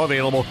terrain, now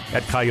available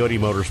at Coyote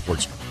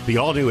Motorsports. The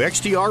all-new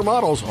XTR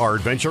models are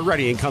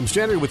adventure-ready and come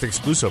standard with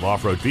exclusive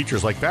off-road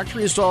features like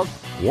factory-installed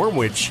Warm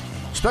Winch,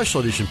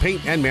 special edition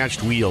paint and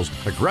matched wheels,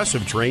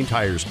 aggressive terrain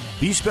tires.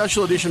 These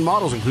special edition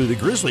models include the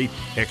Grizzly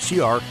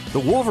XTR, the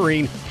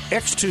Wolverine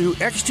X2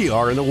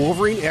 XTR, and the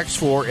Wolverine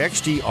X4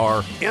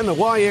 XTR, and the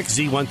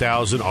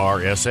YXZ1000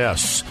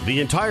 RSS. The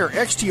entire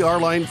XTR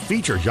line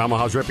features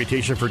Yamaha's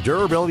reputation for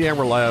durability and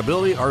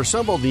reliability are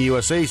assembled in the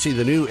USA. See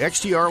the new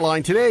XTR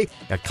line today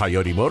at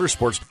Coyote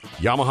Motorsports,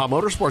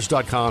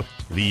 YamahaMotorsports.com.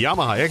 The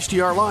Yamaha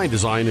XTR line,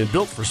 designed and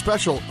built for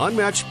special,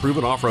 unmatched,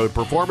 proven off-road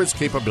performance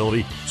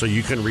capability so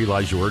you can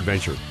realize your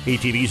adventure.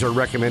 ATVs are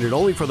recommended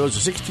only for those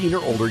 16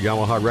 or older.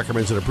 Yamaha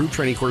recommends an approved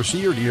training course.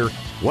 See your dealer,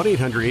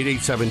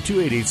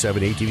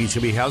 1-800-887-2887. ATVs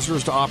can be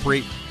hazardous to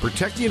operate.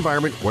 Protect the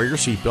environment. Wear your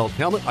seatbelt,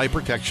 helmet, eye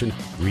protection.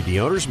 Read the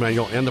owner's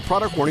manual and the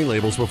product warning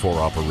labels before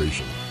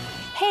operation.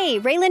 Hey,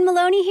 Raylan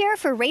Maloney here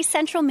for Race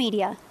Central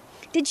Media.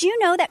 Did you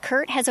know that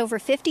Kurt has over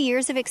 50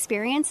 years of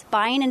experience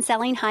buying and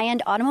selling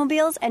high-end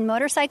automobiles and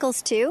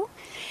motorcycles too?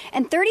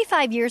 And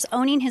 35 years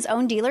owning his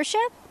own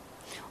dealership?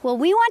 Well,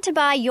 we want to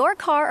buy your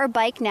car or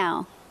bike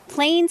now.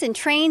 Planes and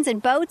trains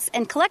and boats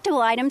and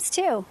collectible items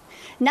too.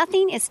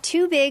 Nothing is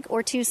too big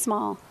or too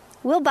small.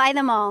 We'll buy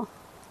them all.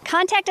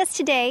 Contact us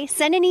today.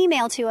 Send an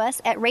email to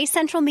us at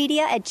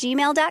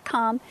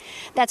racecentralmedia@gmail.com.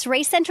 That's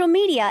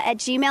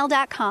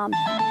racecentralmedia@gmail.com.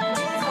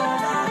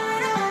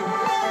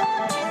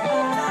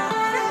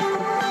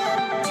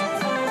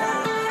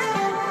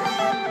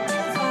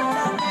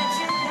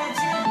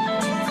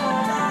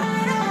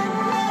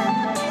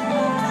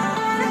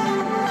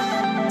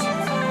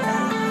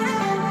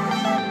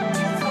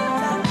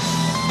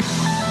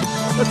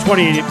 That's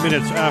 28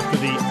 minutes after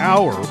the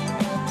hour.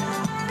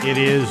 It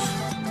is,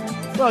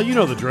 well, you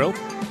know the drill.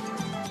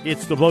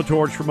 It's the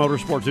blowtorch for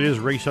motorsports. It is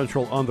Race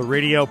Central on the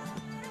radio.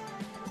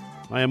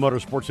 I am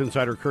Motorsports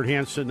Insider Kurt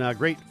Hansen.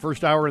 Great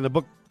first hour in the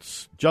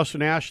books.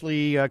 Justin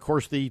Ashley, of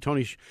course, the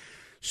Tony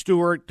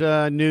Stewart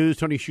news,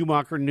 Tony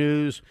Schumacher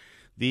news,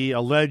 the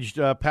alleged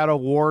Pato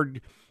O'Ward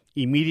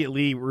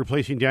immediately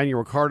replacing Daniel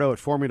Ricciardo at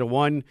Formula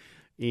One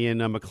in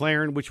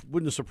McLaren, which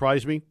wouldn't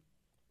surprise me.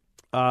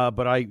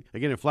 But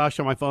it flashed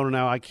on my phone, and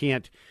now I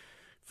can't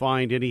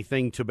find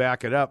anything to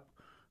back it up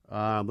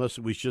unless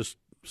it was just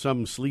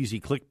some sleazy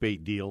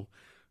clickbait deal.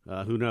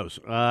 Who knows?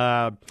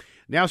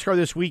 NASCAR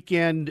this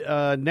weekend,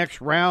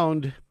 next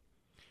round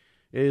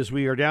is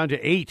we are down to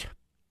 8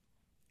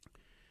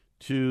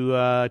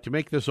 to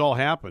make this all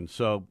happen.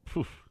 So,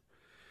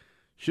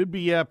 should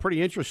be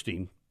pretty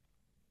interesting.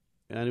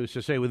 And it was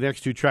to say, with the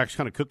next two tracks,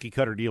 kind of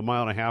cookie-cutter deal,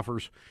 1.5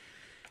 miles,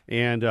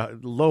 and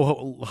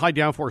high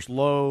downforce,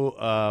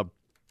 low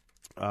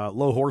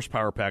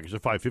horsepower package, a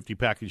 550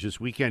 package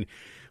this weekend,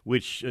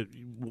 which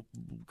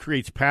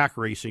creates pack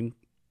racing.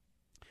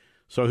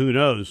 So who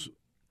knows?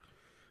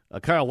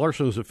 Kyle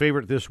Larson is a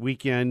favorite this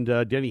weekend.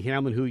 Denny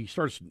Hamlin, who he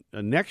starts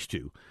next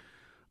to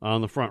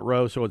on the front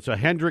row. So it's a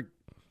Hendrick,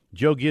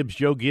 Joe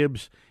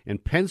Gibbs,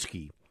 and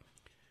Penske,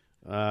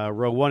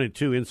 row 1 and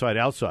 2, inside,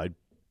 outside.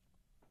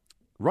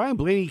 Ryan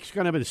Blaney's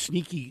kind of been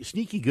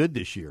sneaky good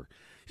this year.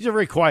 He's a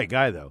very quiet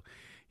guy, though.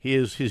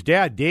 His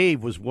dad,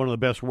 Dave, was one of the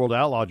best World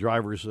Outlaw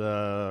drivers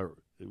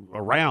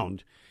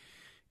around.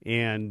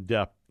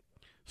 And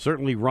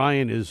certainly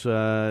Ryan is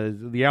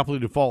the apple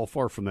to fall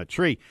far from that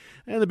tree.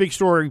 And the big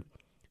story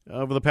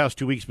over the past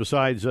 2 weeks,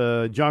 besides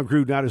John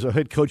Gruden out as a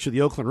head coach of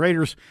the Oakland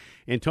Raiders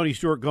and Tony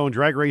Stewart going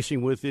drag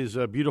racing with his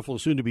beautiful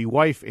soon-to-be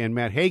wife and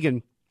Matt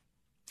Hagan.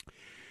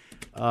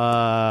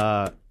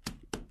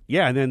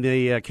 And then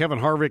the Kevin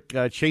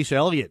Harvick, Chase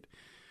Elliott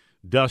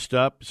dust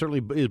up.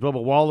 Certainly is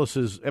Bubba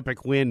Wallace's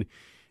epic win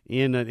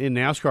in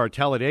NASCAR at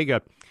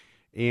Talladega.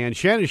 And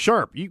Shannon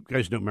Sharp, you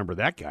guys don't remember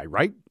that guy,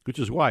 right? Which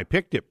is why I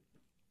picked it.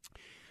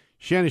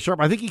 Shannon Sharp,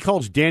 I think he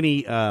calls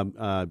Danny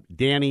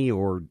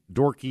or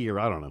Dorky, or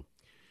I don't know,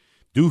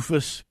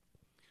 Doofus.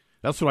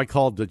 That's what I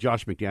called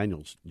Josh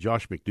McDaniels,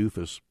 Josh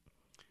McDoofus.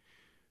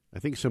 I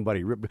think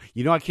somebody ripped.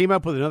 I came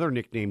up with another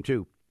nickname,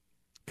 too.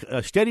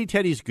 Steady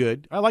Teddy's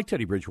good. I like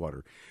Teddy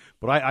Bridgewater.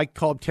 But I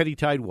call him Teddy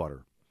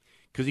Tidewater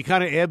because he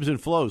kind of ebbs and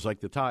flows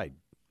like the tide.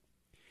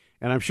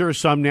 And I'm sure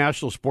some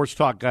national sports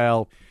talk guy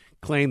will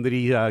claim that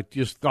he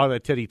just thought of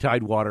that Teddy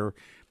Tidewater,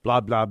 blah,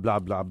 blah, blah,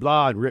 blah,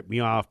 blah, and rip me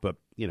off. But,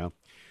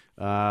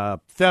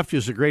 theft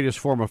is the greatest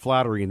form of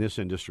flattery in this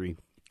industry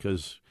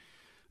because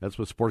that's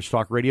what sports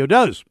talk radio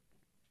does.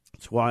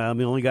 That's why I'm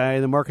the only guy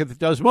in the market that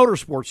does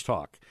motorsports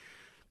talk,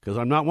 because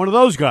I'm not one of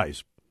those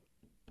guys.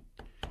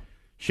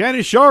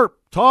 Shannon Sharp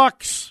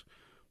talks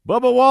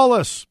Bubba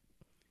Wallace.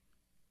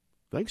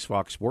 Thanks,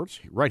 Fox Sports,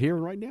 right here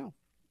and right now.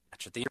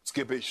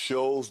 Skip, it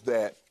shows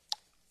that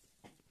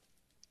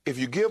if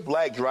you give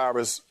black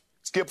drivers,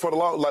 Skip, for the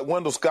long, like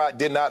Wendell Scott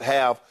did not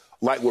have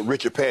like what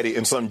Richard Petty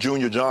and some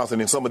Junior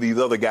Johnson and some of these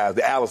other guys,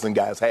 the Allison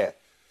guys had.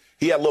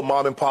 He had little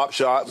mom and pop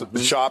shop,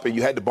 and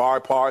you had to borrow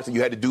parts, and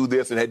you had to do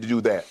this and had to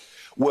do that.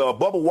 Well,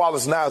 Bubba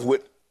Wallace now is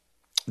with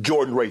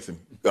Jordan Racing.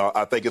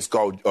 I think it's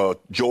called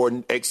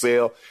Jordan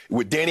XL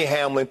with Denny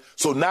Hamlin.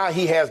 So now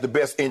he has the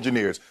best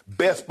engineers,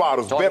 best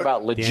spotters. Talking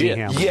about legit.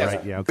 Hamlin, yes,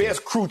 right? Yeah, okay.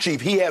 Best crew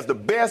chief. He has the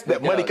best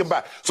that money can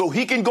buy. So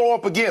he can go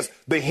up against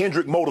the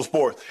Hendrick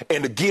Motorsports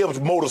and the Gibbs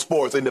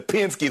Motorsports and the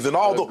Penskes and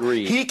all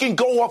those. He can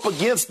go up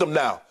against them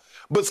now.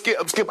 But,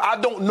 Skip, I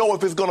don't know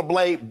if it's going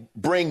to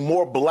bring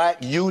more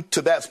black youth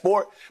to that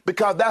sport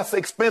because that's an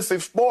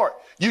expensive sport.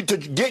 To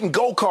getting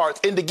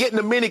go-karts and to getting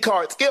the mini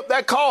karts, Skip,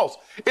 that costs.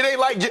 It ain't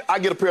like I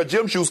get a pair of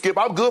gym shoes, Skip.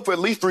 I'm good for at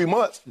least 3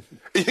 months.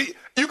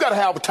 You got to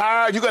have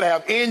tires. You got to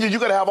have engines. You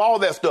got to have all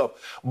that stuff.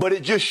 But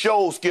it just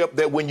shows, Skip,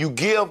 that when you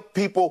give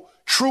people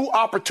true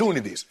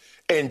opportunities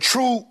and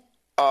true,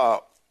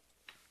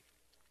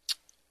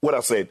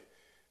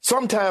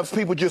 sometimes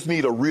people just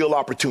need a real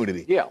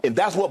opportunity. Yeah. And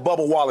that's what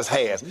Bubba Wallace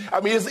has. I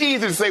mean, it's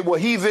easy to say, well,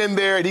 he's in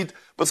there.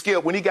 But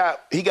Skip, when he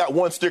got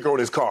one sticker on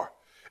his car,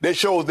 that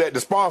shows that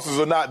the sponsors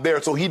are not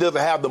there, so he doesn't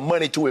have the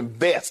money to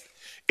invest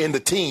in the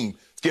team.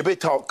 Skip, it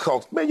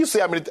costs. Man, you see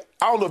how many,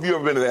 I don't know if you've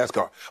ever been to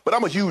NASCAR, but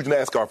I'm a huge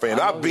NASCAR fan.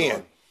 I've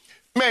been.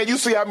 Man, you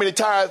see how many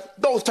tires,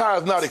 those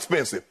tires not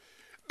expensive.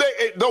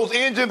 Those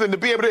engines and to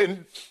be able to,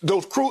 and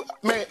those crew,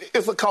 man,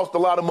 it's a cost a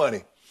lot of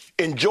money.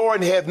 And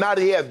Jordan has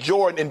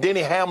Jordan and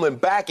Denny Hamlin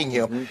backing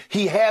him. Mm-hmm.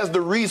 He has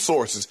the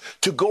resources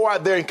to go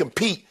out there and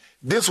compete.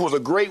 This was a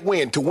great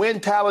win. To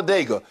win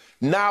Talladega,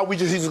 now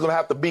he's just going to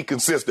have to be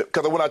consistent.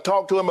 Because when I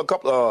talked to him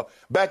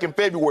back in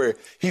February,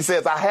 he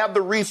says, I have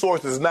the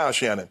resources now,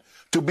 Shannon,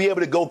 to be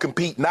able to go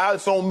compete. Now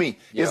it's on me.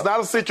 Yep. It's not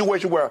a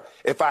situation where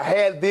if I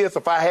had this,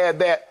 if I had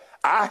that,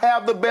 I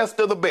have the best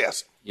of the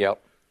best. Yep.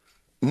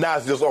 Now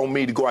it's just on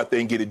me to go out there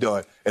and get it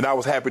done. And I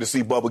was happy to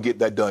see Bubba get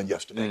that done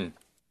yesterday.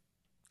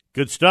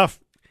 Good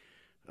stuff.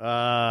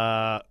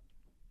 It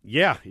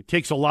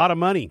takes a lot of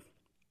money.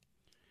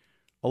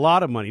 A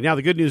lot of money. Now,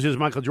 the good news is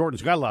Michael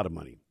Jordan's got a lot of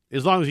money,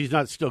 as long as he's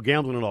not still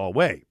gambling it all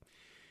away.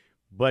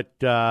 But,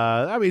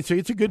 it's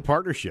a good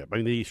partnership. I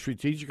mean, the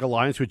strategic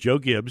alliance with Joe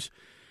Gibbs,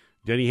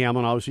 Denny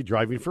Hamlin obviously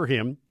driving for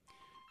him,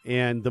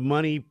 and the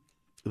money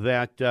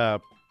that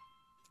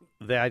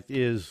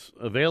is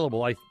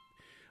available,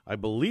 I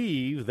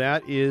believe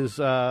that is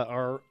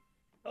Mr.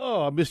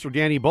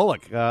 Danny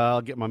Bullock.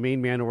 I'll get my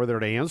main man over there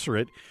to answer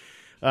it.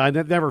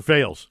 That never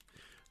fails.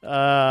 In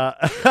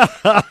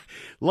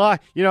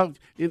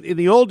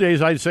the old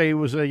days, I'd say it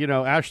was,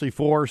 Ashley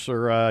Force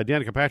or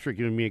Danica Patrick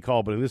giving me a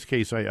call, but in this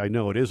case, I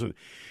know it isn't.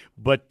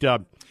 But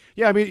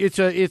it's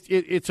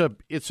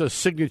a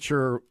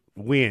signature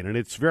win, and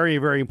it's very,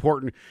 very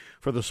important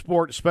for the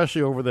sport,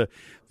 especially over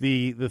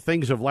the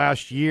things of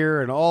last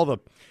year and all the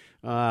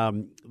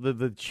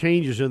the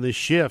changes and the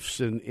shifts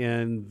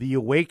and the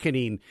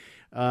awakening.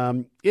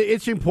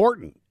 It's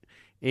important.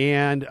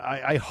 And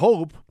I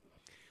hope,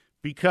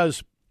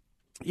 because,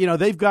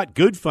 they've got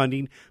good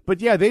funding, but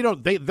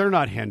they're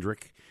not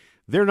Hendrick.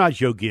 They're not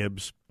Joe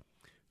Gibbs.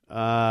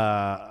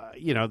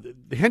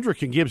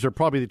 Hendrick and Gibbs are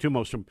probably the two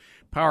most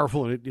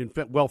powerful and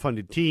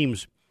well-funded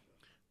teams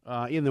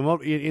in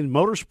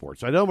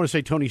motorsports. I don't want to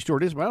say Tony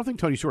Stewart is, but I don't think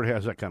Tony Stewart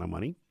has that kind of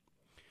money.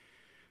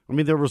 I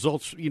mean, the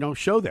results,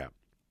 show that.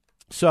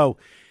 So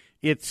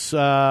it's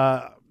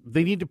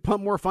they need to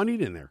pump more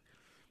funding in there.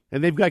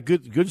 And they've got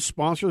good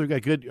sponsors. They've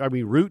got good. I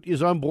mean, Root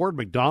is on board.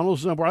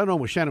 McDonald's is on board. I don't know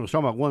what Shannon was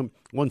talking about.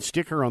 One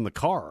sticker on the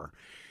car.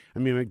 I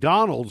mean,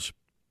 McDonald's.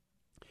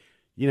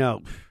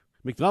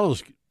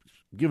 McDonald's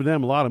giving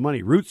them a lot of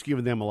money. Root's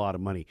giving them a lot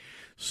of money.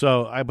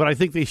 So, but I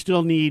think they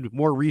still need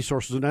more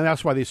resources, and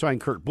that's why they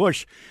signed Kurt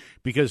Busch,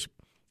 because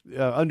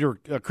under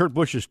Kurt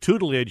Busch's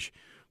tutelage,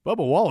 Bubba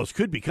Wallace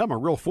could become a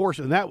real force,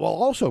 and that will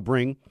also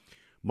bring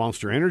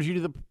Monster Energy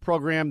to the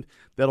program.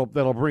 That'll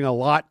bring a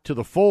lot to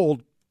the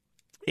fold.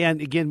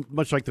 And again,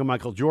 much like the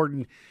Michael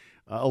Jordan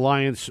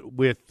alliance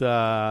with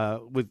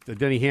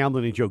Denny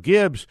Hamlin and Joe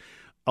Gibbs,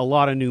 a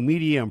lot of new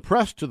media and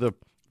press to the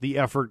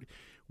effort,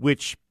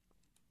 which,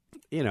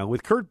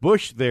 with Kurt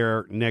Busch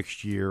there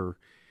next year,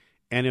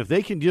 and if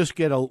they can just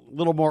get a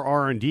little more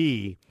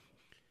R&D,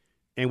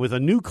 and with a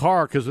new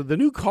car, because the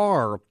new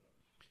car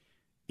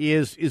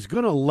is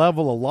going to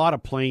level a lot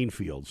of playing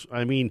fields.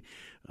 I mean,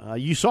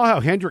 you saw how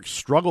Hendrick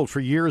struggled for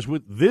years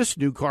with this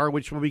new car,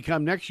 which will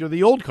become next year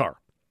the old car.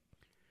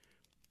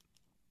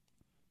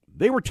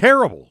 They were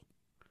terrible.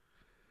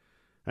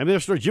 I mean,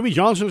 Jimmy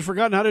Johnson's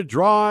forgotten how to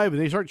drive, and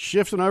they start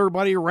shifting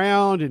everybody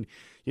around, and,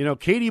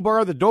 Katie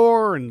barred the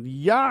door, and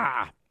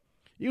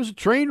it was a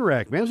train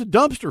wreck, man. It was a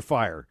dumpster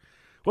fire.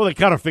 Well, they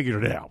kind of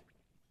figured it out,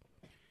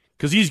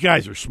 because these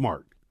guys are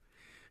smart.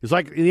 It's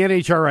like in the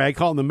NHRA, I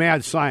call them the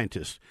mad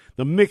scientists,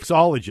 the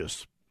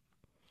mixologists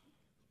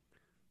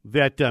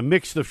that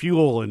mix the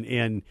fuel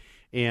and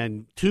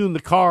tune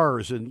the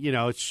cars, and,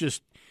 it's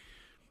just...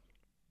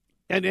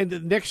 And the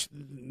next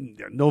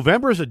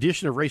November's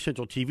edition of Race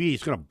Central TV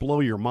is going to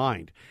blow your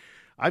mind.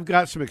 I've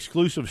got some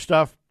exclusive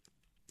stuff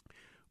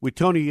with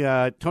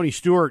Tony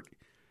Stewart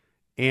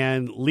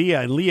and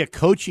Leah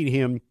coaching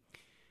him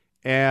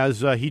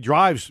as he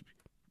drives.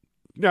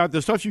 Now, the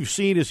stuff you've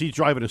seen is he's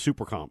driving a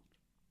Super Comp.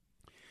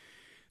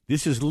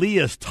 This is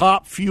Leah's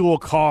top fuel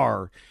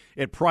car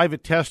at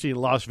private testing in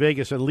Las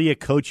Vegas, and Leah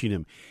coaching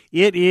him.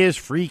 It is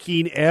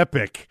freaking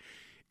epic,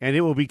 and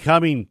it will be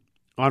coming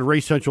on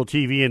Race Central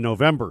TV in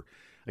November.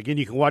 Again,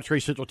 you can watch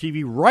Race Central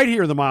TV right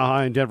here in the Mile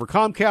High in Denver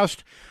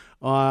Comcast,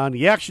 on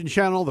the Action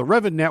Channel, the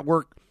Revin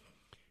Network,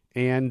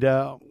 and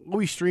we'll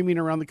be streaming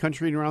around the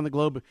country and around the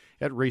globe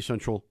at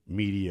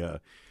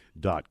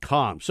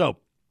RaceCentralMedia.com. So,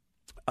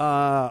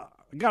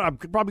 I've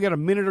probably got a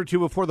minute or two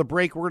before the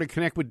break. We're going to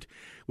connect with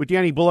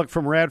Danny Bullock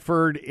from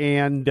Radford,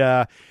 and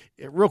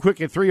real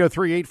quick at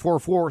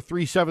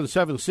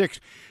 303-844-3776.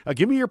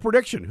 Give me your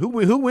prediction.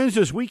 Who wins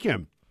this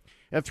weekend?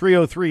 At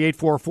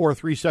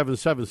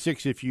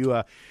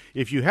 303-844-3776.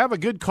 If you have a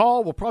good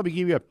call, we'll probably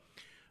give you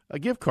a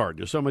gift card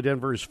to some of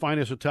Denver's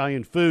finest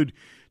Italian food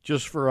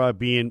just for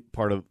being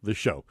part of the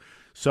show.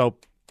 So,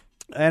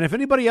 and if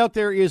anybody out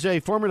there is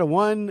a Formula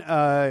One,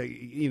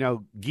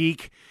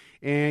 geek,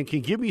 and can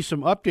give me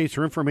some updates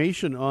or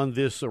information on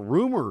this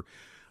rumor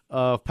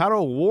of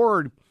Pato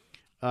O'Ward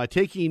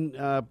taking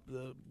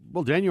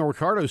Daniel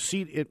Ricciardo's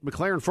seat at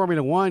McLaren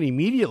Formula One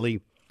immediately,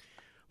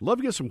 love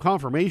to get some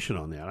confirmation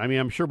on that. I mean,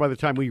 I'm sure by the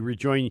time we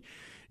rejoin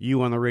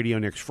you on the radio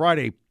next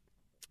Friday,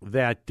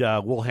 that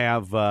we'll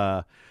have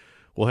that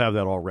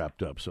all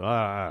wrapped up. So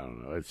I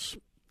don't know. It's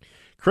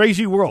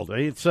crazy world.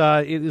 It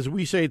is,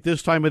 we say at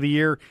this time of the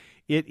year,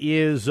 it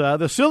is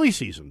the silly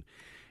season,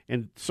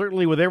 and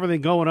certainly with everything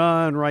going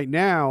on right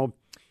now,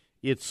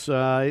 it's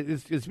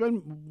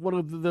been one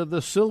of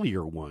the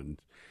sillier ones.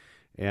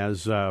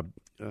 As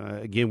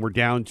again, we're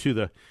down to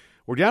the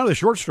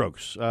short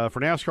strokes for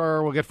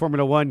NASCAR. We'll get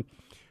Formula One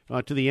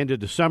to the end of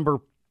December,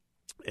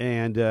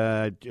 and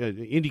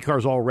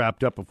IndyCar's all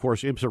wrapped up. Of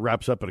course, IMSA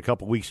wraps up in a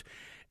couple weeks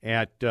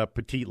at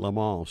Petit Le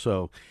Mans.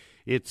 So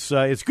it's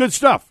good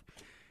stuff.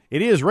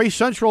 It is Race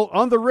Central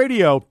on the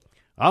radio.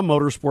 I'm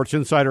Motorsports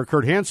Insider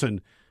Kurt Hansen,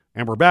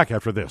 and we're back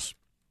after this.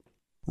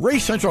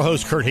 Race Central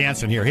host Kurt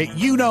Hansen here. Hey,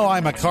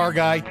 I'm a car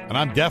guy, and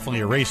I'm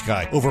definitely a race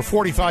guy. Over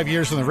 45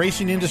 years in the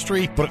racing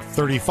industry, but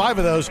 35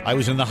 of those, I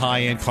was in the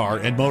high-end car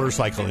and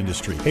motorcycle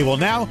industry. Hey, well,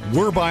 now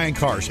we're buying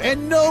cars,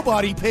 and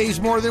nobody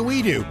pays more than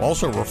we do.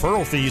 Also,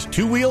 referral fees,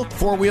 two-wheel,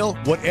 four-wheel,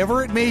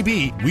 whatever it may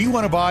be. We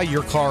want to buy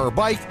your car or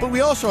bike, but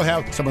we also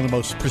have some of the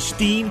most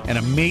pristine and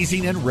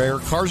amazing and rare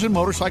cars and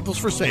motorcycles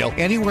for sale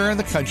anywhere in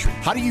the country.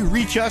 How do you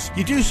reach us?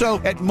 You do so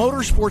at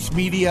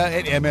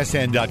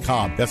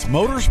motorsportsmedia@msn.com. That's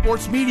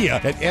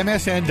motorsportsmedia@msn.com. at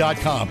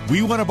MSN.com.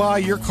 We want to buy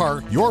your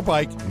car, your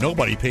bike.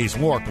 Nobody pays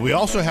more. But we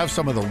also have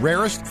some of the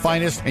rarest,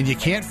 finest, and you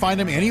can't find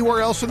them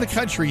anywhere else in the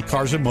country,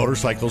 cars and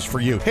motorcycles for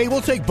you. Hey,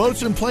 we'll take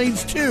boats and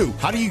planes too.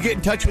 How do you get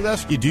in touch with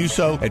us? You do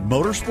so at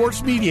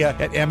motorsportsmedia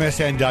at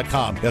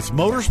MSN.com. That's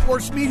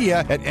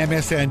motorsportsmedia at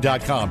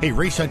MSN.com. Hey,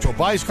 Race Central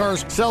buys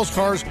cars, sells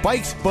cars,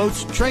 bikes,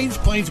 boats, trains,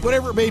 planes,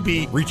 whatever it may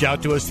be. Reach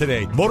out to us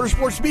today.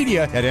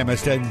 Motorsportsmedia at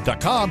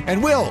MSN.com,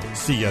 and we'll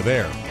see you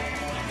there.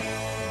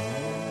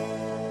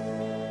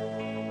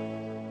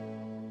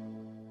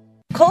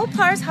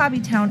 Cole-Par's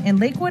Hobbytown in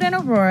Lakewood and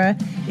Aurora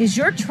is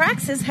your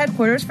Traxxas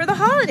headquarters for the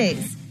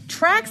holidays.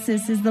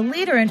 Traxxas is the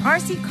leader in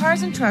RC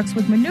cars and trucks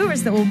with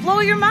maneuvers that will blow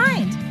your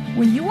mind.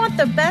 When you want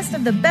the best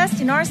of the best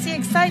in RC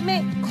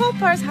excitement,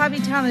 Cole-Par's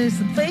Hobbytown is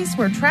the place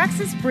where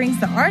Traxxas brings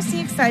the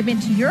RC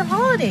excitement to your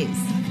holidays.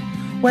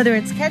 Whether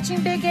it's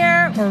catching big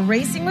air or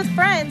racing with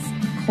friends,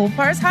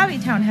 Cole-Par's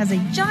Hobbytown has a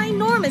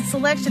ginormous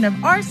selection of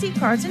RC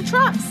cars and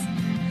trucks.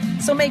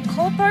 So make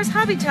Cole-Par's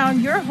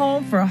Hobbytown your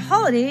home for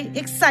holiday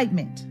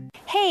excitement.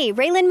 Hey,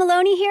 Raylan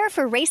Maloney here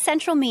for Race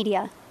Central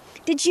Media.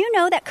 Did you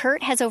know that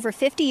Kurt has over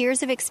 50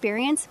 years of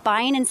experience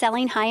buying and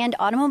selling high-end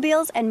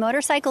automobiles and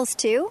motorcycles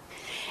too?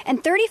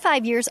 And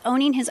 35 years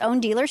owning his own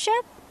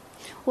dealership?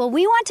 Well,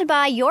 we want to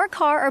buy your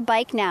car or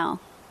bike now.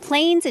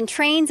 Planes and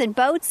trains and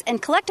boats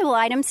and collectible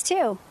items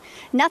too.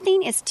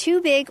 Nothing is too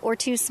big or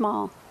too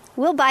small.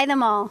 We'll buy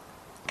them all.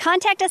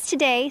 Contact us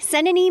today.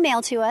 Send an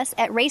email to us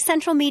at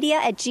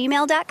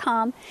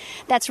racecentralmedia@gmail.com.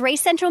 That's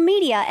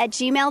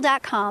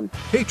racecentralmedia@gmail.com.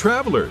 Hey,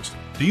 travelers,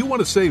 do you want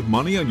to save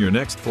money on your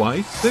next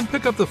flight? Then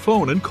pick up the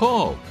phone and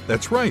call.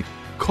 That's right,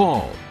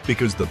 call,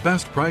 because the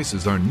best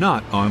prices are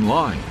not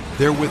online.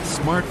 They're with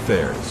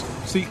SmartFares.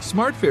 See,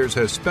 SmartFares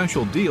has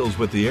special deals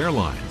with the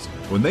airlines.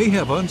 When they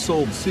have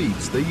unsold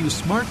seats, they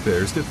use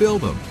SmartFares to fill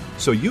them.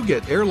 So you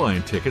get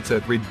airline tickets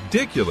at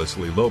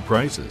ridiculously low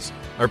prices.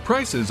 Our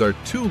prices are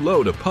too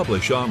low to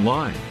publish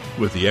online.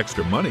 With the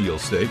extra money you'll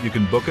save, you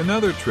can book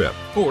another trip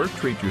or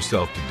treat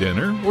yourself to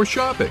dinner or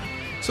shopping.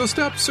 So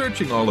stop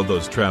searching all of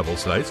those travel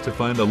sites to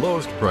find the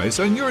lowest price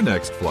on your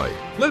next flight.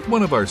 Let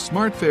one of our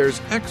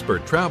SmartFares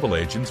expert travel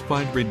agents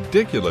find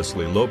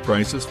ridiculously low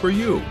prices for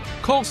you.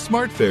 Call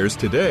SmartFares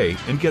today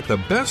and get the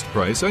best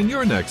price on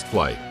your next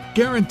flight.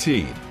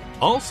 Guaranteed.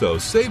 Also,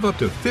 save up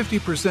to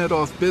 50%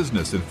 off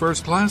business and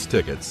first class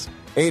tickets.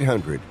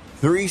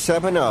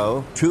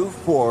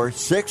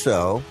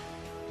 800-370-2460.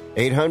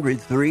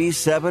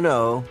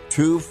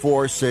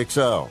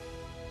 800-370-2460.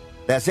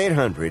 That's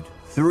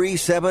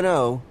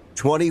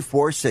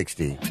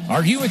 800-370-2460.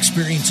 Are you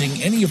experiencing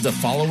any of the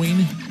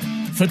following?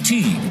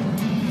 Fatigue,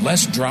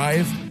 less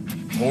drive,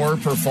 poor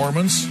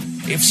performance?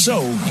 If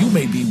so, you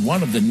may be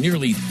one of the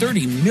nearly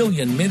 30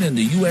 million men in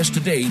the U.S.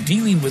 today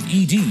dealing with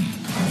ED.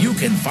 You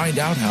can find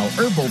out how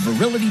Herbal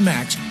Virility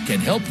Max can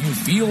help you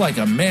feel like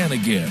a man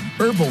again.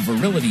 Herbal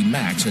Virility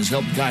Max has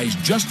helped guys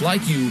just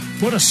like you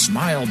put a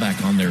smile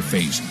back on their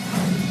face.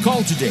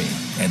 Call today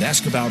and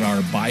ask about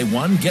our buy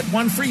one, get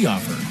one free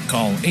offer.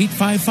 Call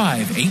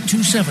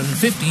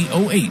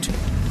 855-827-5008.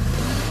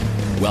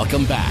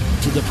 Welcome back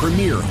to the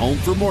premier home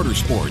for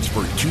motorsports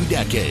for 2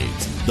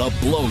 decades. The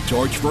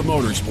blowtorch for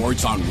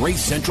motorsports on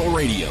Race Central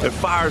Radio. It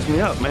fires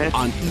me up, man.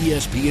 On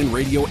ESPN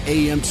Radio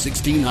AM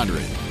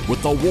 1600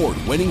 with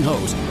award-winning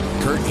host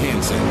Kurt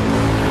Hansen.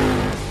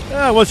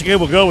 Once again,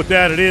 we'll go with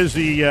that. It is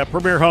the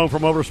premier home for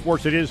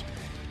motorsports. It is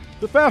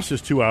the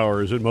fastest 2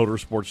 hours in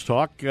motorsports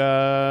talk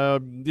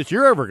that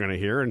you're ever going to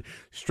hear, and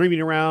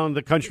streaming around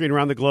the country and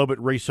around the globe at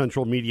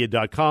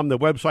racecentralmedia.com, the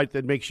website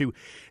that makes you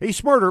a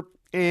smarter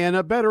and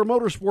a better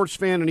motorsports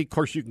fan. And, of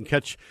course, you can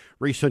catch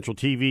Race Central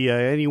TV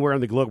anywhere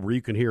on the globe where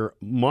you can hear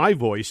my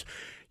voice.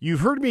 You've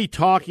heard me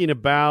talking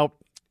about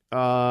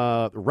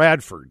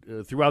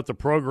Radford throughout the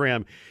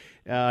program.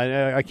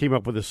 I came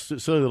up with a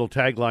silly little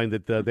tagline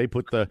that they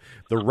put the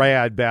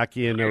rad back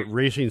in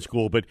racing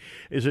school. But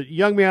as a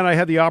young man, I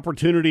had the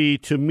opportunity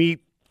to meet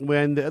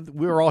when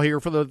we were all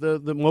here for the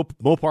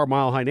Mopar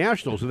Mile High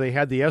Nationals, and they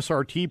had the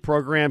SRT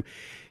program.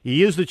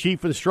 He is the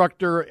chief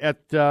instructor at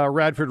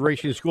Radford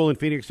Racing School in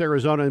Phoenix,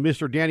 Arizona, and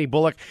Mr. Danny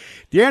Bullock.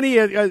 Danny,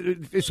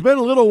 it's been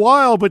a little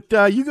while, but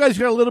you guys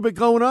got a little bit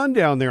going on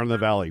down there in the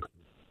valley.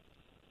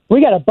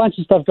 We got a bunch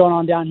of stuff going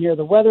on down here.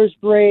 The weather's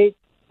great.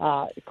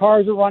 The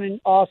cars are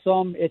running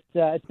awesome. It's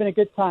been a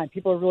good time.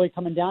 People are really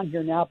coming down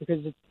here now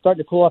because it's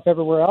starting to cool off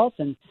everywhere else,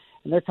 and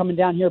they're coming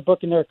down here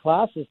booking their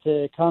classes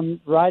to come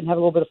ride and have a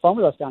little bit of fun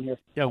with us down here.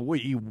 Yeah,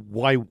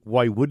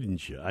 why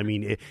wouldn't you? I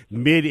mean,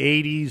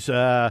 mid-80s,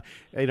 we're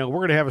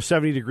going to have a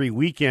 70-degree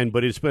weekend,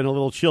 but it's been a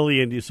little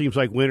chilly, and it seems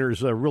like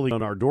winter's really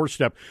on our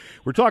doorstep.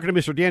 We're talking to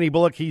Mr. Danny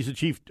Bullock. He's the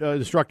chief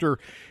instructor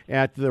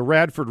at the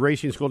Radford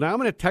Racing School. Now, I'm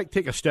going to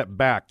take a step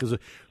back because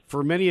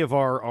for many of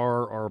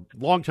our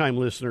longtime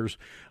listeners,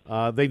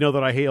 they know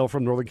that I hail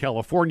from Northern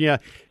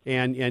California,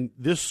 and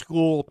this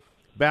school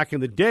back in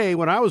the day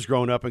when I was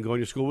growing up and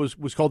going to school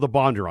was called the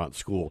Bondurant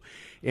School,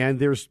 and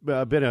there's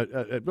been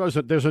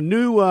there's a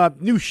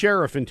new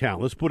sheriff in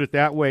town. Let's put it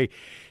that way,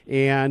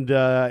 and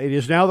it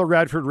is now the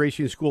Radford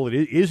Racing School. It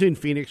is in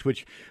Phoenix,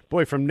 which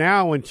boy, from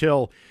now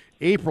until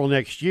April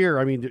next year.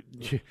 I mean,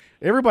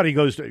 everybody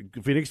goes to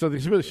Phoenix.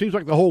 It seems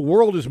like the whole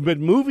world has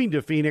been moving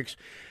to Phoenix.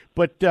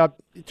 But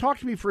talk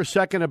to me for a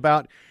second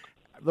about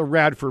the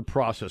Radford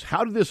process.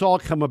 How did this all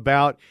come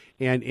about?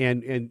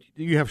 And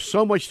you have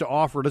so much to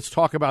offer. Let's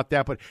talk about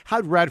that. But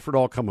how did Radford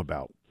all come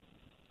about?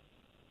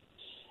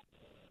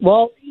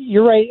 Well,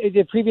 you're right.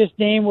 The previous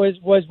name was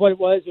what it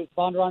was. It was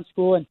Bondurant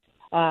School. And,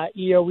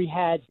 we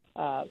had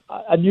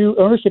a new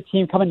ownership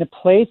team come into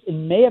place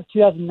in May of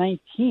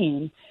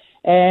 2019.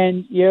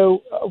 And,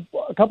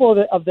 a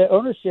couple of the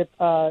ownership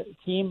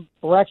team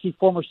were actually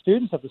former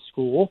students of the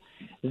school.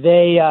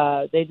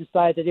 They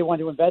decided that they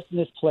wanted to invest in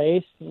this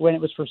place when it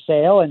was for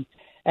sale.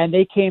 And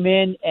they came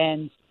in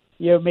and,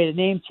 made a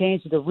name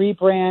change to the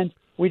rebrand.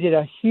 We did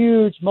a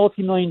huge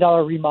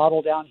multi-million-dollar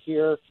remodel down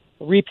here,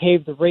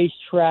 repaved the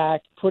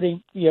racetrack,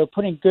 putting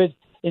good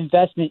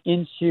investment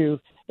into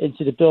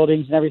the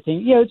buildings and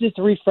everything, just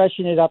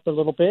refreshing it up a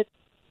little bit.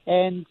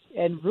 And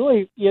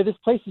really, this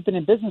place has been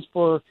in business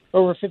for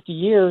over 50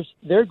 years.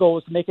 Their goal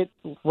is to make it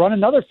run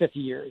another 50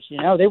 years.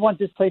 They want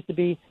this place to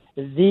be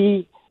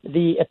the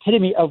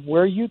epitome of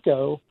where you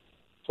go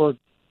for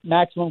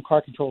maximum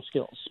car control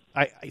skills.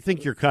 I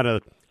think you're kind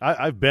of –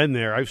 I've been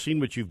there. I've seen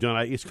what you've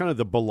done. It's kind of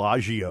the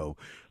Bellagio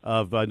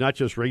of not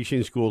just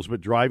racing schools but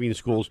driving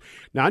schools.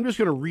 Now, I'm just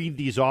going to read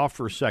these off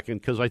for a second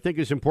because I think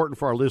it's important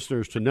for our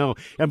listeners to know.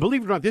 And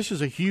believe it or not, this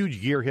is a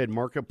huge gearhead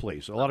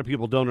marketplace. A lot of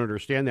people don't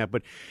understand that.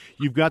 But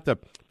you've got the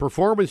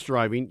performance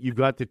driving, you've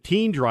got the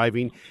teen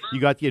driving, you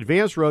got the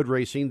advanced road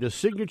racing, the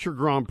Signature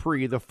Grand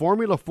Prix, the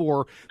Formula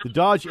 4, the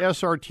Dodge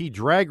SRT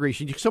drag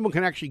racing. Someone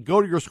can actually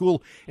go to your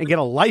school and get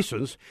a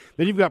license.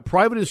 Then you've got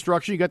private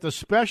instruction, you got the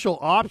special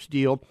ops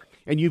deal,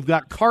 and you've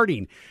got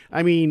karting.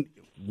 I mean,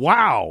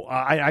 wow.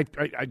 I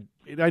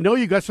know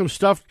you got some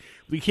stuff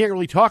we can't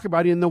really talk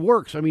about in the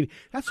works. I mean,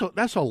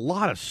 that's a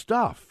lot of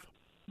stuff.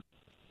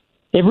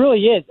 It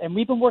really is. And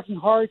we've been working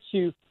hard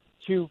to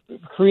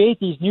create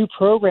these new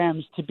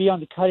programs to be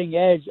on the cutting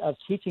edge of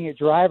teaching a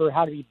driver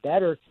how to be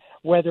better,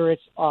 whether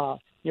it's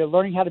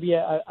learning how to be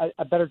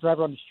a better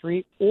driver on the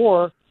street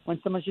or when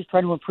someone's just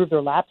trying to improve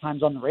their lap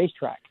times on the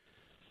racetrack.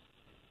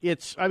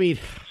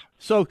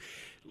 So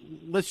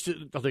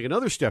I'll take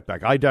another step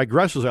back. I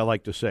digress, as I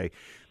like to say.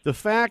 The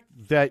fact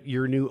that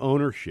your new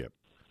ownership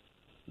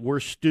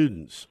were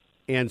students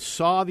and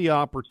saw the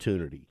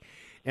opportunity,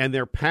 and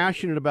they're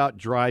passionate about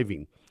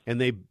driving, and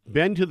they've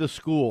been to the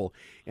school,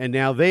 and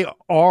now they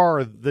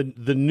are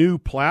the new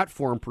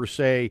platform per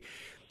se.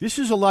 This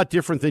is a lot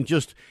different than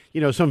just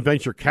some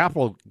venture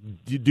capital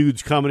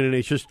dudes coming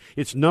in.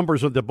 It's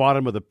numbers at the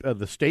bottom of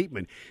the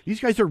statement. These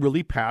guys are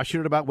really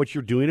passionate about what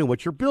you're doing and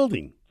what you're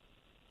building.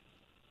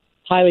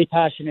 Highly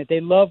passionate. They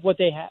love what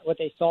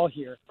they saw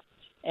here,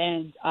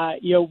 and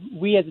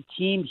we as a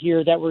team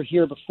here that were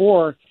here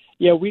before,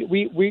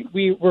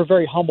 we were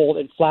very humbled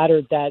and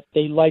flattered that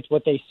they liked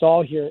what they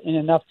saw here, and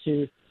enough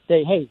to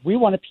say, hey, we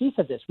want a piece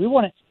of this. We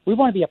want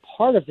to be a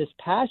part of this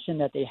passion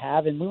that they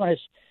have, and we want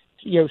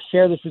to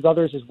share this with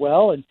others as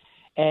well.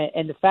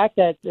 And the fact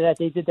that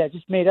they did that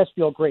just made us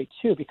feel great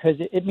too, because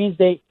it means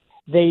they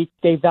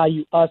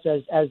value us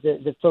as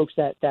the folks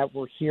that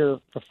were here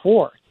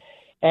before.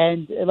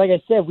 And like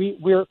I said,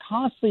 we're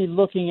constantly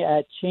looking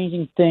at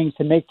changing things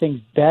to make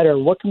things better.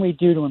 What can we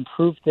do to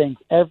improve things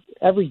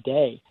every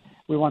day?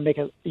 We want to make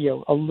it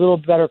a little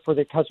better for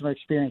the customer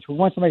experience. We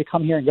want somebody to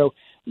come here and go,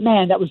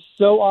 man, that was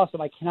so awesome.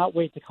 I cannot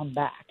wait to come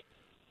back.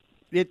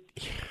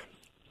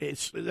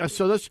 It's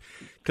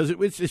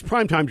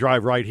primetime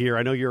drive right here.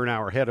 I know you're an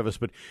hour ahead of us,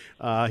 but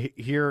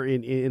here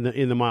in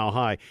the Mile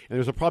High, and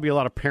there's probably a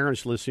lot of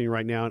parents listening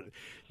right now.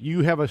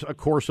 You have a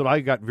course that I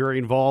got very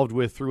involved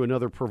with through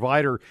another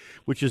provider,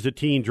 which is the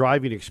teen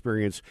driving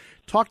experience.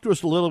 Talk to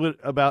us a little bit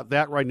about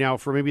that right now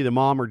for maybe the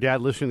mom or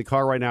dad listening in the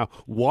car right now,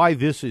 why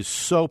this is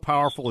so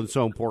powerful and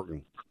so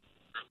important.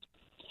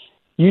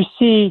 You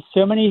see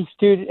so many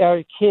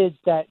kids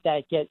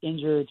that get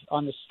injured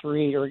on the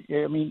street, or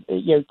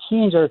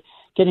teens are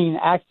getting in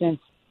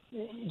accidents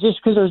just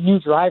because there's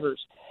new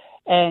drivers.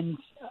 And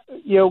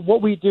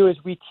what we do is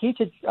we teach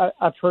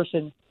a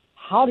person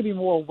how to be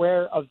more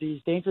aware of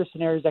these dangerous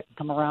scenarios that can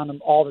come around them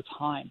all the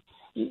time.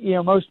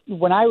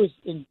 When I was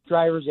in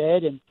driver's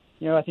ed, and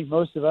I think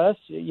most of us,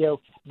 the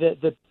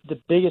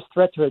biggest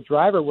threat to a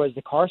driver was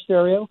the car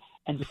stereo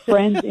and the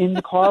friends in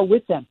the car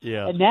with them.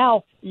 Yeah. And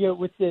now,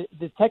 with the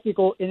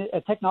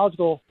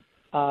technological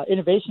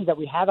innovations that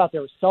we have out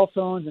there with cell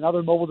phones and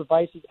other mobile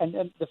devices,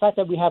 and the fact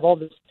that we have all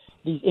these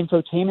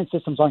infotainment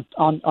systems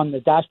on the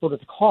dashboard of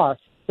the car,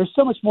 there's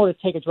so much more to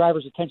take a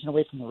driver's attention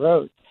away from the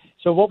road.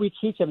 So what we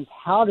teach them is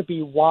how to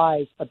be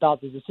wise about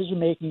the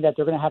decision-making that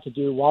they're going to have to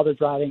do while they're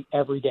driving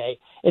every day.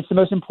 It's the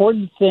most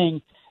important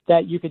thing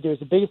that you could do. It's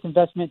the biggest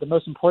investment, the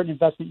most important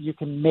investment you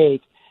can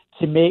make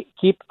to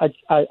keep a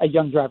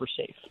young driver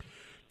safe.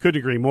 Couldn't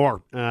agree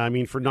more. For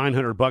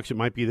 $900, it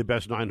might be the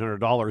best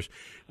 $900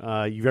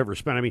 you've ever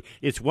spent.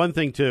 It's one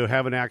thing to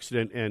have an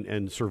accident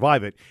and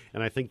survive it,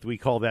 and I think we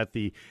call that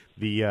the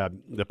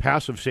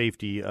passive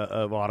safety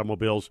of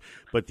automobiles.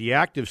 But the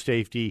active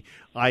safety,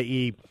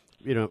 i.e.,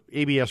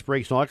 ABS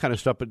brakes and all that kind of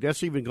stuff, but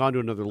that's even gone to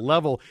another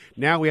level.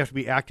 Now we have to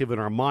be active in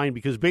our mind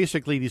because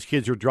basically these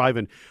kids are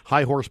driving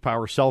high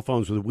horsepower cell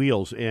phones with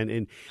wheels,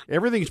 and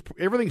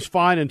everything's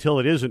fine until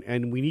it isn't,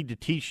 and we need to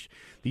teach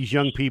these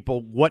young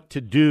people what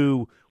to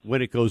do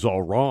when it goes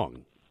all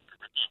wrong.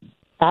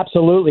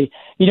 Absolutely.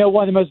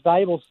 One of the most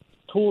valuable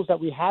tools that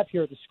we have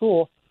here at the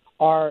school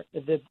are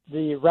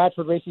the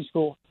Radford Racing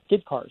School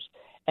skid cars.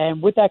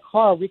 And with that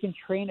car, we can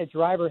train a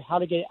driver how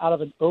to get out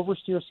of an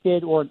oversteer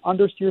skid or an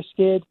understeer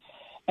skid.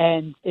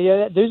 And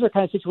those are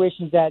kind of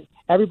situations that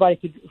everybody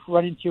could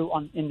run into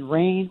in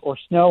rain or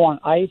snow on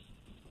ice.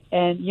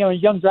 And, a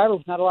young driver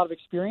with not a lot of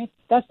experience,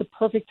 that's the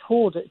perfect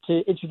tool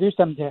to introduce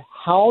them to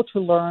how to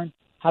learn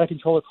how to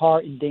control a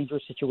car in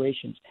dangerous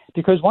situations.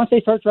 Because once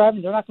they start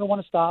driving, they're not going to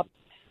want to stop.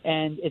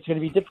 And it's going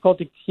to be difficult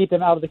to keep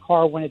them out of the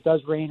car when it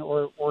does rain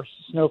or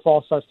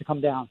snowfall starts to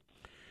come down.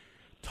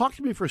 Talk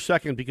to me for a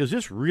second, because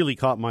this really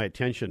caught my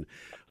attention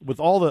with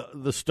all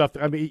the stuff.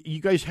 I mean,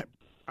 you guys,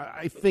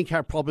 I think,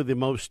 have probably the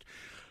most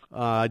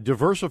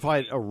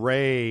diversified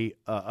array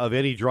of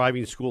any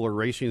driving school or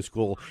racing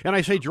school. And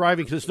I say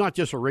driving because it's not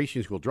just a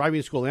racing school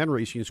and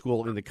racing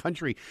school in the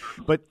country,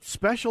 but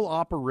special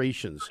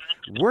operations.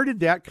 Where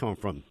did that come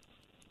from?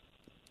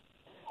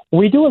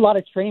 We do a lot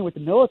of training with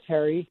the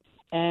military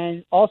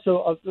and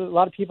also a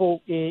lot of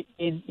people in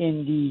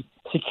the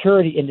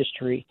security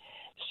industry.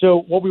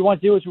 So what we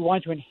want to do is we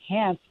want to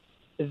enhance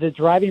the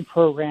driving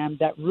program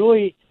that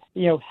really,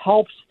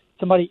 helps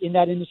somebody in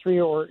that industry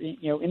or,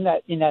 in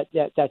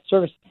that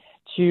service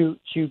to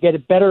get a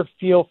better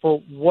feel for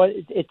what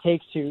it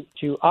takes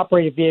to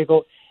operate a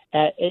vehicle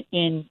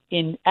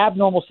in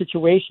abnormal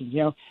situations.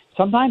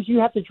 Sometimes you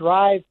have to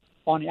drive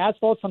on the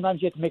asphalt.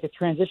 Sometimes you have to make a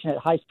transition at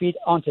high speed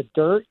onto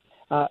dirt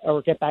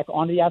or get back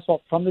onto the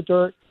asphalt from the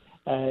dirt.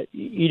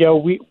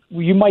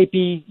 You might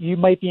be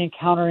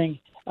encountering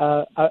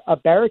a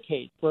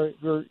barricade where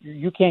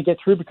you can't get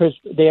through because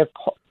they have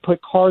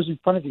put cars in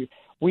front of you.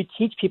 We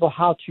teach people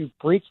how to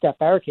breach that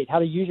barricade, how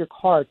to use your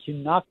car to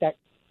knock that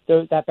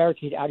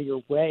barricade out of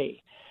your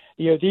way.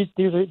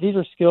 These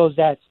are skills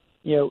that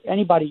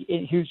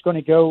anybody who's going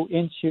to go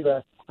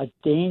into a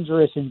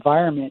dangerous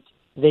environment,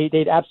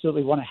 they'd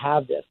absolutely want to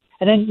have this.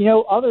 And then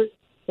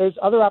there's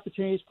other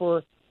opportunities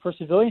for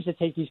civilians to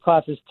take these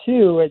classes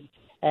too,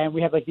 and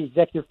we have like the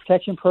executive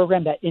protection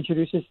program that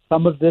introduces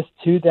some of this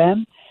to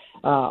them.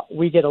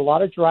 We get a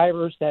lot of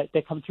drivers that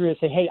come through and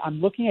say, hey, I'm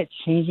looking at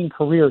changing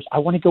careers. I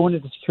want to go into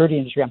the security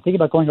industry. I'm thinking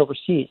about going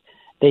overseas.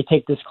 They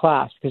take this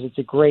class because it's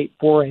a great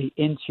foray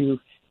into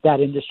that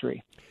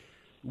industry.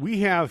 We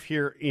have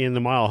here in the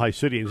Mile High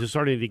City, and it's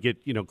starting to get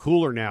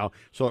cooler now,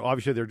 so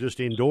obviously they're just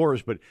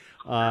indoors, but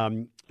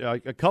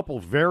a couple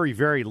very,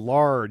 very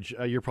large,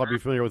 you're probably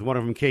familiar with one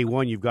of them,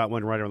 K1, you've got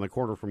one right around the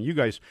corner from you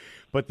guys,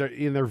 but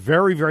they're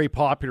very, very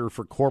popular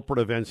for corporate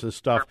events and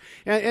stuff,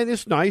 and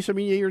it's nice. I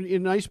mean, you're in a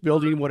nice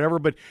building, whatever,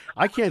 but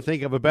I can't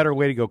think of a better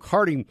way to go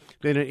karting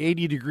than an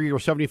 80-degree or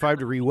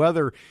 75-degree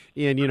weather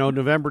in,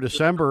 November,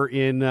 December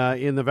in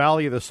the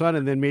Valley of the Sun,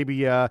 and then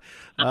maybe, go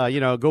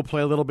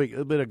play a little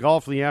bit of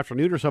golf in the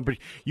afternoon or something.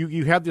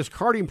 You have this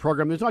karting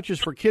program. It's not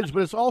just for kids,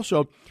 but it's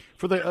also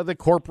for the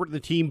corporate, the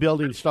team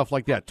building, stuff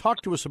like that.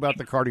 Talk to us about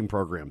the karting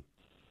program.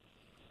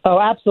 Oh,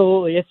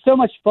 absolutely. It's so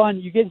much fun.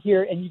 You get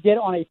here and you get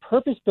on a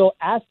purpose-built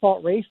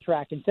asphalt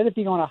racetrack. Instead of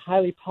being on a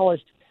highly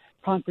polished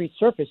concrete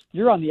surface,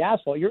 you're on the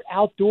asphalt. You're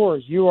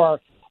outdoors. You are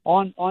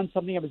on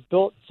something that was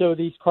built so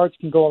these karts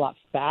can go a lot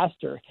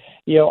faster.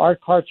 Our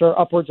karts are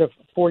upwards of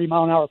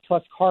 40-mile-an-hour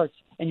plus karts,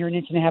 and you're an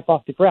inch and a half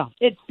off the ground.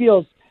 It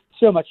feels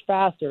so much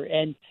faster,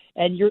 and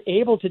you're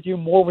able to do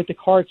more with the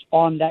karts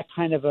on that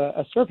kind of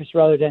a surface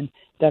rather than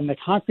the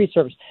concrete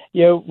surface.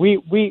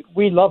 We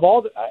love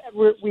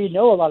we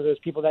know a lot of those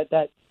people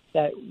that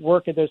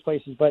work at those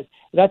places, but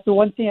that's the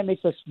one thing that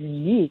makes us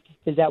unique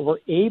is that we're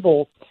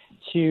able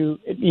to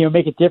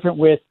make it different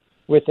with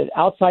an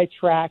outside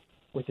track,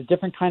 with a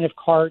different kind of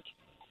kart,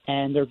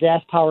 and their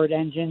gas powered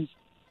engines.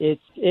 It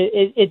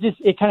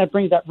kind of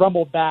brings that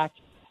rumble back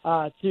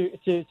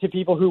to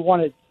people who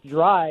want to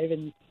drive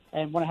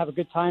and want to have a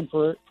good time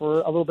for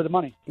a little bit of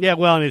money. Yeah,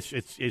 well, and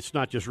it's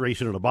not just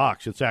racing in a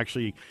box. It's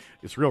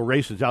real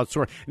racing. It's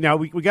outdoors. Now,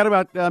 we got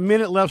about a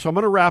minute left, so I'm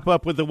going to wrap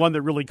up with the one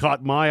that really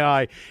caught my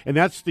eye, and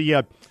that's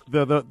the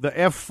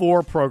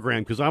F4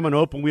 program, because I'm an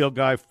open-wheel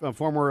guy, a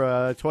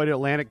former Toyota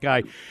Atlantic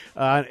guy.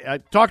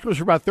 Talk to us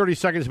for about 30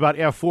 seconds about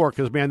F4,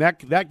 because, man,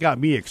 that got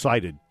me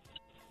excited.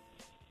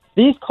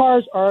 These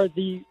cars are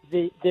the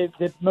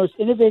most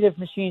innovative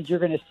machines you're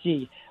going to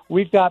see.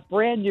 We've got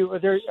brand new,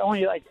 they're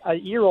only like a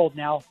year old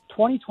now,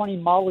 2020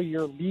 model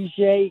year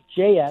Ligier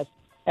JS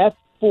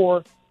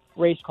F4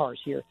 race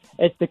cars here.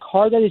 It's the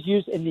car that is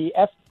used in the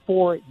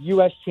F4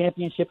 U.S.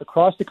 Championship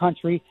across the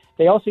country.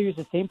 They also use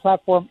the same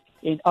platform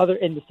in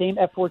the same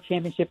F4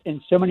 Championship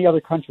in so many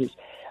other countries.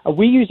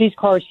 We use these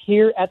cars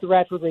here at the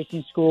Radford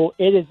Racing School.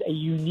 It is a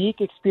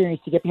unique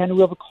experience to get behind the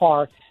wheel of a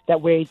car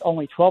that weighs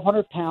only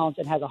 1,200 pounds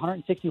and has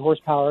 160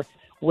 horsepower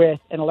with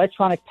an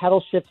electronic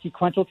paddle shift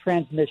sequential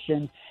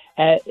transmission.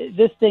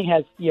 This thing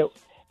has,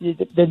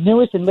 the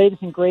newest and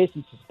latest and greatest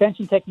in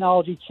suspension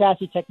technology,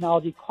 chassis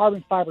technology,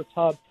 carbon fiber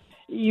tub.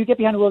 You get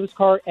behind the wheel of this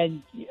car,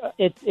 and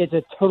it's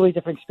a totally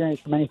different experience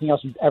from anything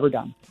else you've ever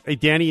done. Hey,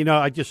 Danny,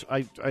 I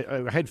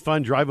had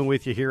fun driving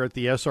with you here at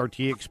the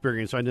SRT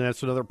Experience. I know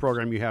that's another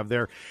program you have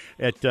there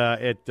at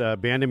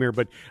Bandimere.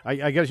 But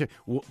I got to say,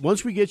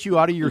 once we get you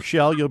out of your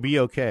shell, you'll be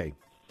okay.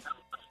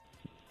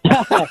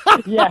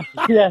 yes.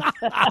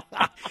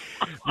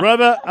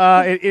 Brother,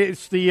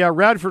 it's the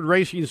Radford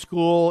Racing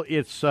School.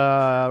 It's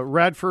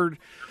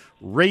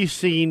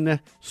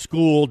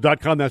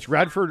RadfordRacingSchool.com. That's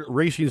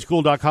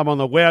RadfordRacingSchool.com on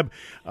the web.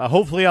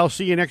 Hopefully I'll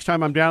see you next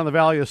time I'm down in the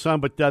Valley of the Sun.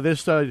 But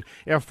this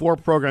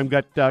F4 program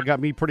got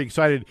me pretty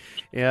excited.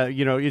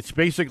 It's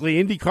basically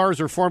Indy cars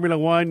or Formula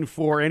One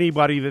for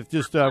anybody that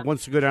just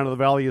wants to go down to the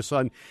Valley of the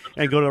Sun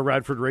and go to the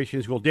Radford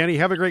Racing School. Danny,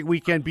 have a great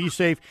weekend. Be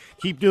safe.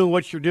 Keep doing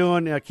what you're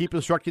doing. Keep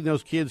instructing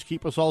those kids.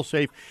 Keep us all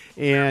safe.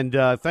 And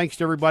thanks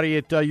to everybody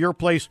at your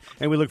place.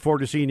 And we look forward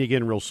to seeing you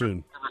again real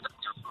soon.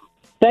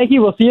 Thank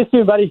you. We'll see you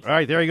soon, buddy. All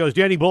right, there he goes.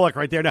 Danny Bullock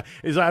right there. Now,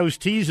 as I was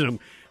teasing him,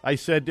 I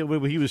said,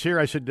 when he was here,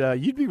 I said,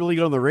 you'd be really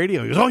good on the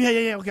radio. He goes, oh,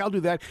 yeah, okay, I'll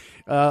do that.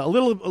 A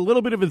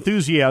little bit of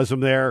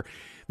enthusiasm there.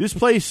 This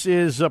place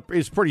is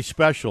pretty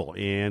special,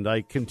 and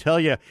I can tell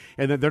you,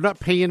 and they're not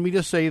paying me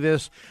to say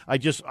this,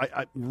 I'm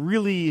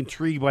really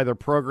intrigued by their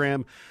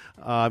program.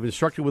 I've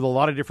instructed with a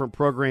lot of different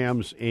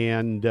programs,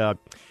 and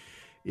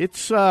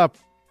it's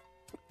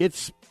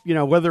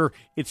whether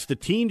it's the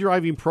teen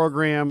driving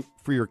program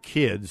for your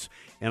kids,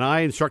 and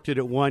I instructed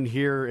at one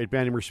here at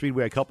Bandimere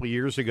Speedway a couple of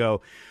years ago.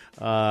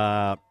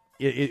 They've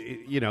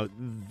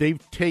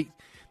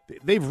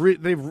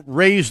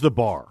raised the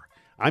bar.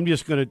 I'm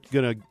just gonna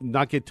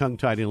not get tongue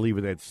tied and leave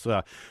it. It's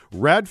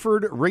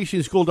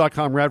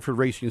RadfordRacingSchool.com,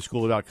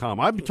 RadfordRacingSchool.com.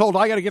 I'm told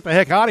I got to get the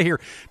heck out of here.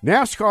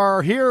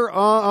 NASCAR here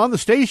on the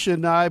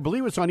station. I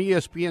believe it's on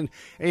ESPN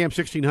AM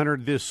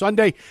 1600 this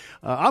Sunday.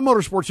 I'm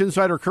Motorsports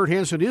Insider Kurt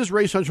Hansen. It is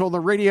Race Central on the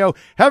radio.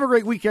 Have a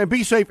great weekend.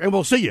 Be safe, and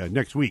we'll see you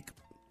next week.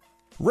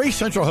 Race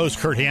Central host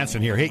Kurt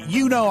Hansen here. Hey,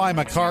 I'm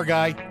a car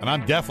guy, and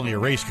I'm definitely a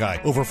race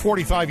guy. Over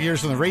 45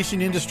 years in the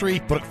racing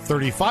industry, but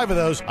 35 of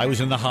those, I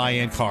was in the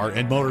high-end car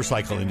and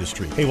motorcycle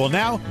industry. Hey, well,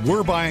 now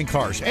we're buying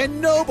cars,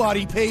 and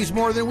nobody pays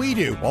more than we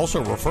do.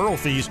 Also, referral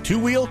fees,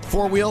 two-wheel,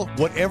 four-wheel,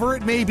 whatever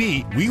it may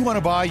be. We want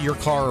to buy your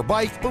car or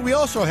bike, but we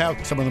also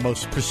have some of the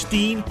most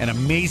pristine and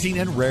amazing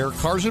and rare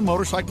cars and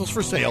motorcycles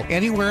for sale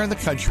anywhere in the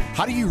country.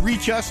 How do you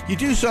reach us? You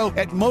do so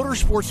at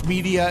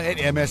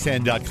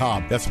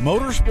motorsportsmedia@msn.com. That's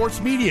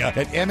motorsportsmedia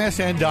at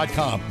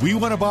MSN.com. We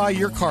want to buy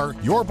your car,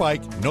 your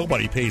bike.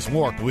 Nobody pays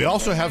more. But we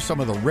also have some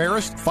of the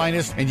rarest,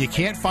 finest, and you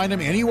can't find them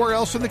anywhere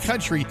else in the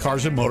country,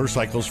 cars and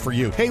motorcycles for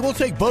you. Hey, we'll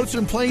take boats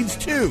and planes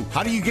too.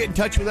 How do you get in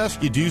touch with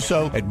us? You do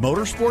so at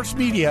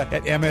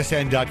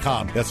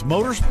motorsportsmedia@msn.com. That's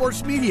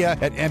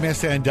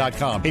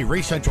motorsportsmedia@msn.com. Hey,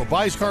 Race Central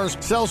buys cars,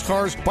 sells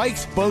cars,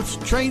 bikes, boats,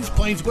 trains,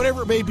 planes,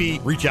 whatever it may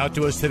be. Reach out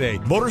to us today.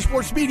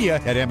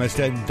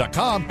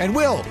 motorsportsmedia@msn.com, and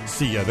we'll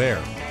see you there.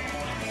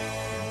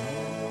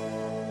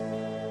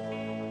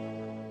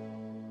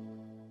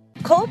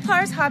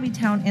 Copars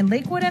Hobbytown in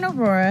Lakewood and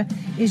Aurora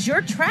is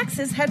your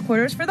Traxxas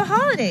headquarters for the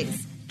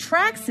holidays.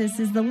 Traxxas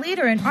is the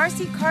leader in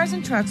RC cars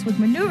and trucks with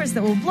maneuvers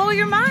that will blow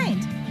your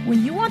mind.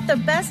 When you want the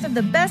best of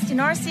the best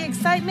in RC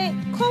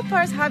excitement,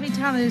 Copars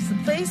Hobbytown is the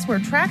place where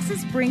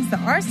Traxxas brings the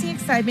RC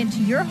excitement to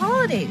your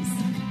holidays.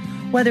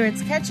 Whether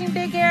it's catching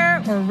big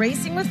air or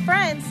racing with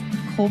friends,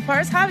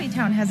 Copars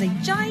Hobbytown has a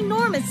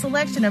ginormous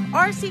selection of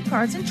RC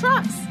cars and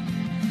trucks.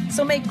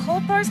 So make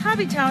Copars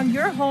Hobbytown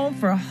your home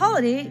for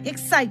holiday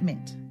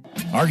excitement.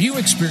 Are you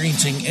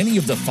experiencing any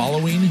of the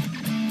following?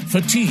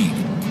 Fatigue,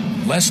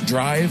 less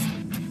drive,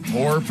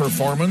 poor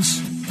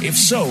performance? If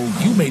so,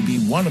 you may be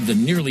one of the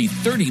nearly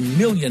 30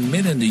 million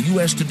men in the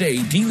U.S.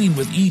 today dealing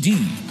with ED.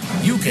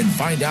 You can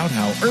find out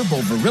how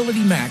Herbal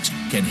Virility Max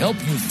can help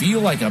you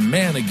feel like a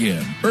man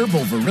again.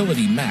 Herbal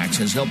Virility Max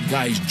has helped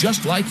guys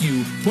just like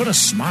you put a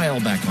smile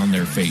back on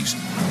their face.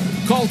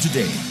 Call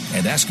today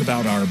and ask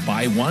about our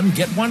buy one,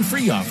 get one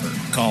free offer.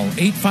 Call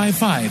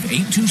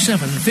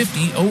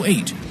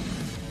 855-827-5008.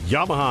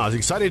 Yamaha is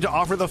excited to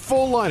offer the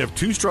full line of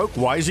two-stroke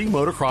YZ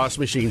motocross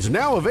machines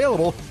now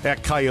available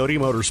at Coyote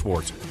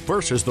Motorsports.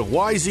 First is the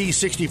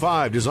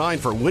YZ65,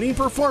 designed for winning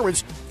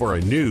performance for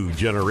a new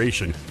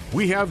generation.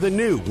 We have the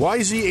new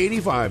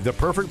YZ85, the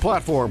perfect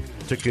platform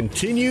to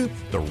continue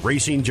the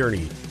racing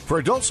journey. For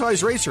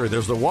adult-sized racer,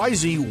 there's the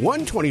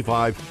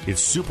YZ125.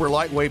 It's super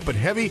lightweight but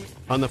heavy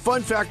on the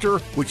fun factor,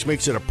 which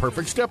makes it a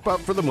perfect step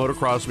up for the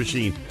motocross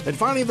machine. And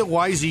finally, the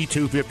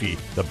YZ250,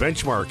 the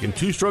benchmark in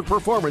two-stroke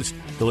performance,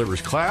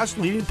 delivers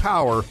class-leading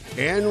power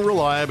and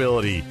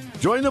reliability.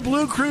 Join the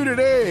Blue Crew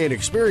today and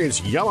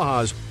experience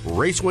Yamaha's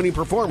race-winning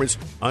performance,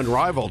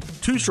 unrivaled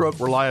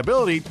two-stroke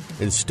reliability,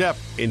 and step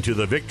into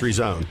the victory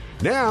zone.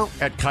 Now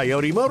at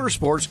Coyote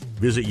Motorsports,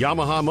 visit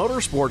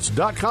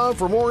YamahaMotorsports.com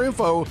for more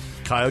info.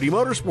 Coyote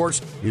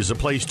Motorsports is the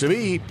place to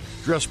be.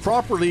 Dress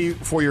properly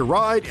for your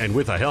ride and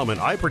with a helmet,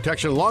 eye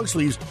protection, long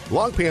sleeves,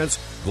 long pants,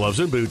 gloves,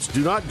 and boots.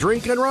 Do not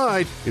drink and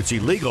ride. It's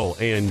illegal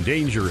and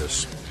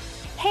dangerous.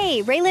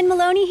 Hey, Raylan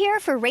Maloney here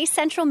for Race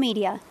Central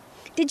Media.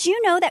 Did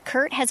you know that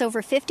Kurt has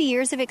over 50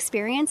 years of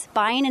experience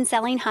buying and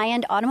selling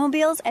high-end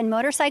automobiles and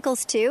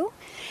motorcycles too?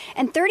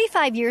 And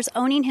 35 years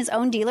owning his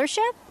own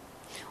dealership?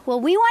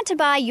 Well, we want to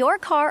buy your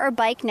car or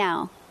bike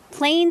now.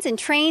 Planes and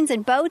trains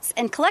and boats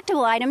and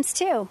collectible items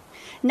too.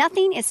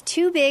 Nothing is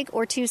too big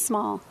or too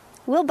small.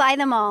 We'll buy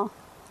them all.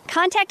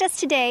 Contact us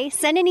today.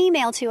 Send an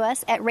email to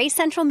us at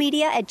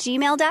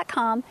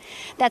racecentralmedia@gmail.com.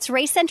 That's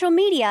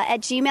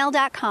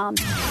racecentralmedia@gmail.com.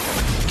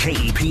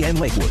 KEPN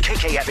Lakewood,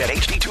 KKFN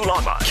HD2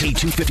 Longmont,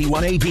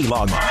 K251AB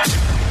Longmont,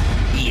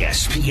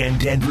 ESPN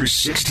Denver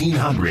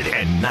 1600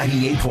 and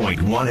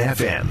 98.1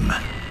 FM.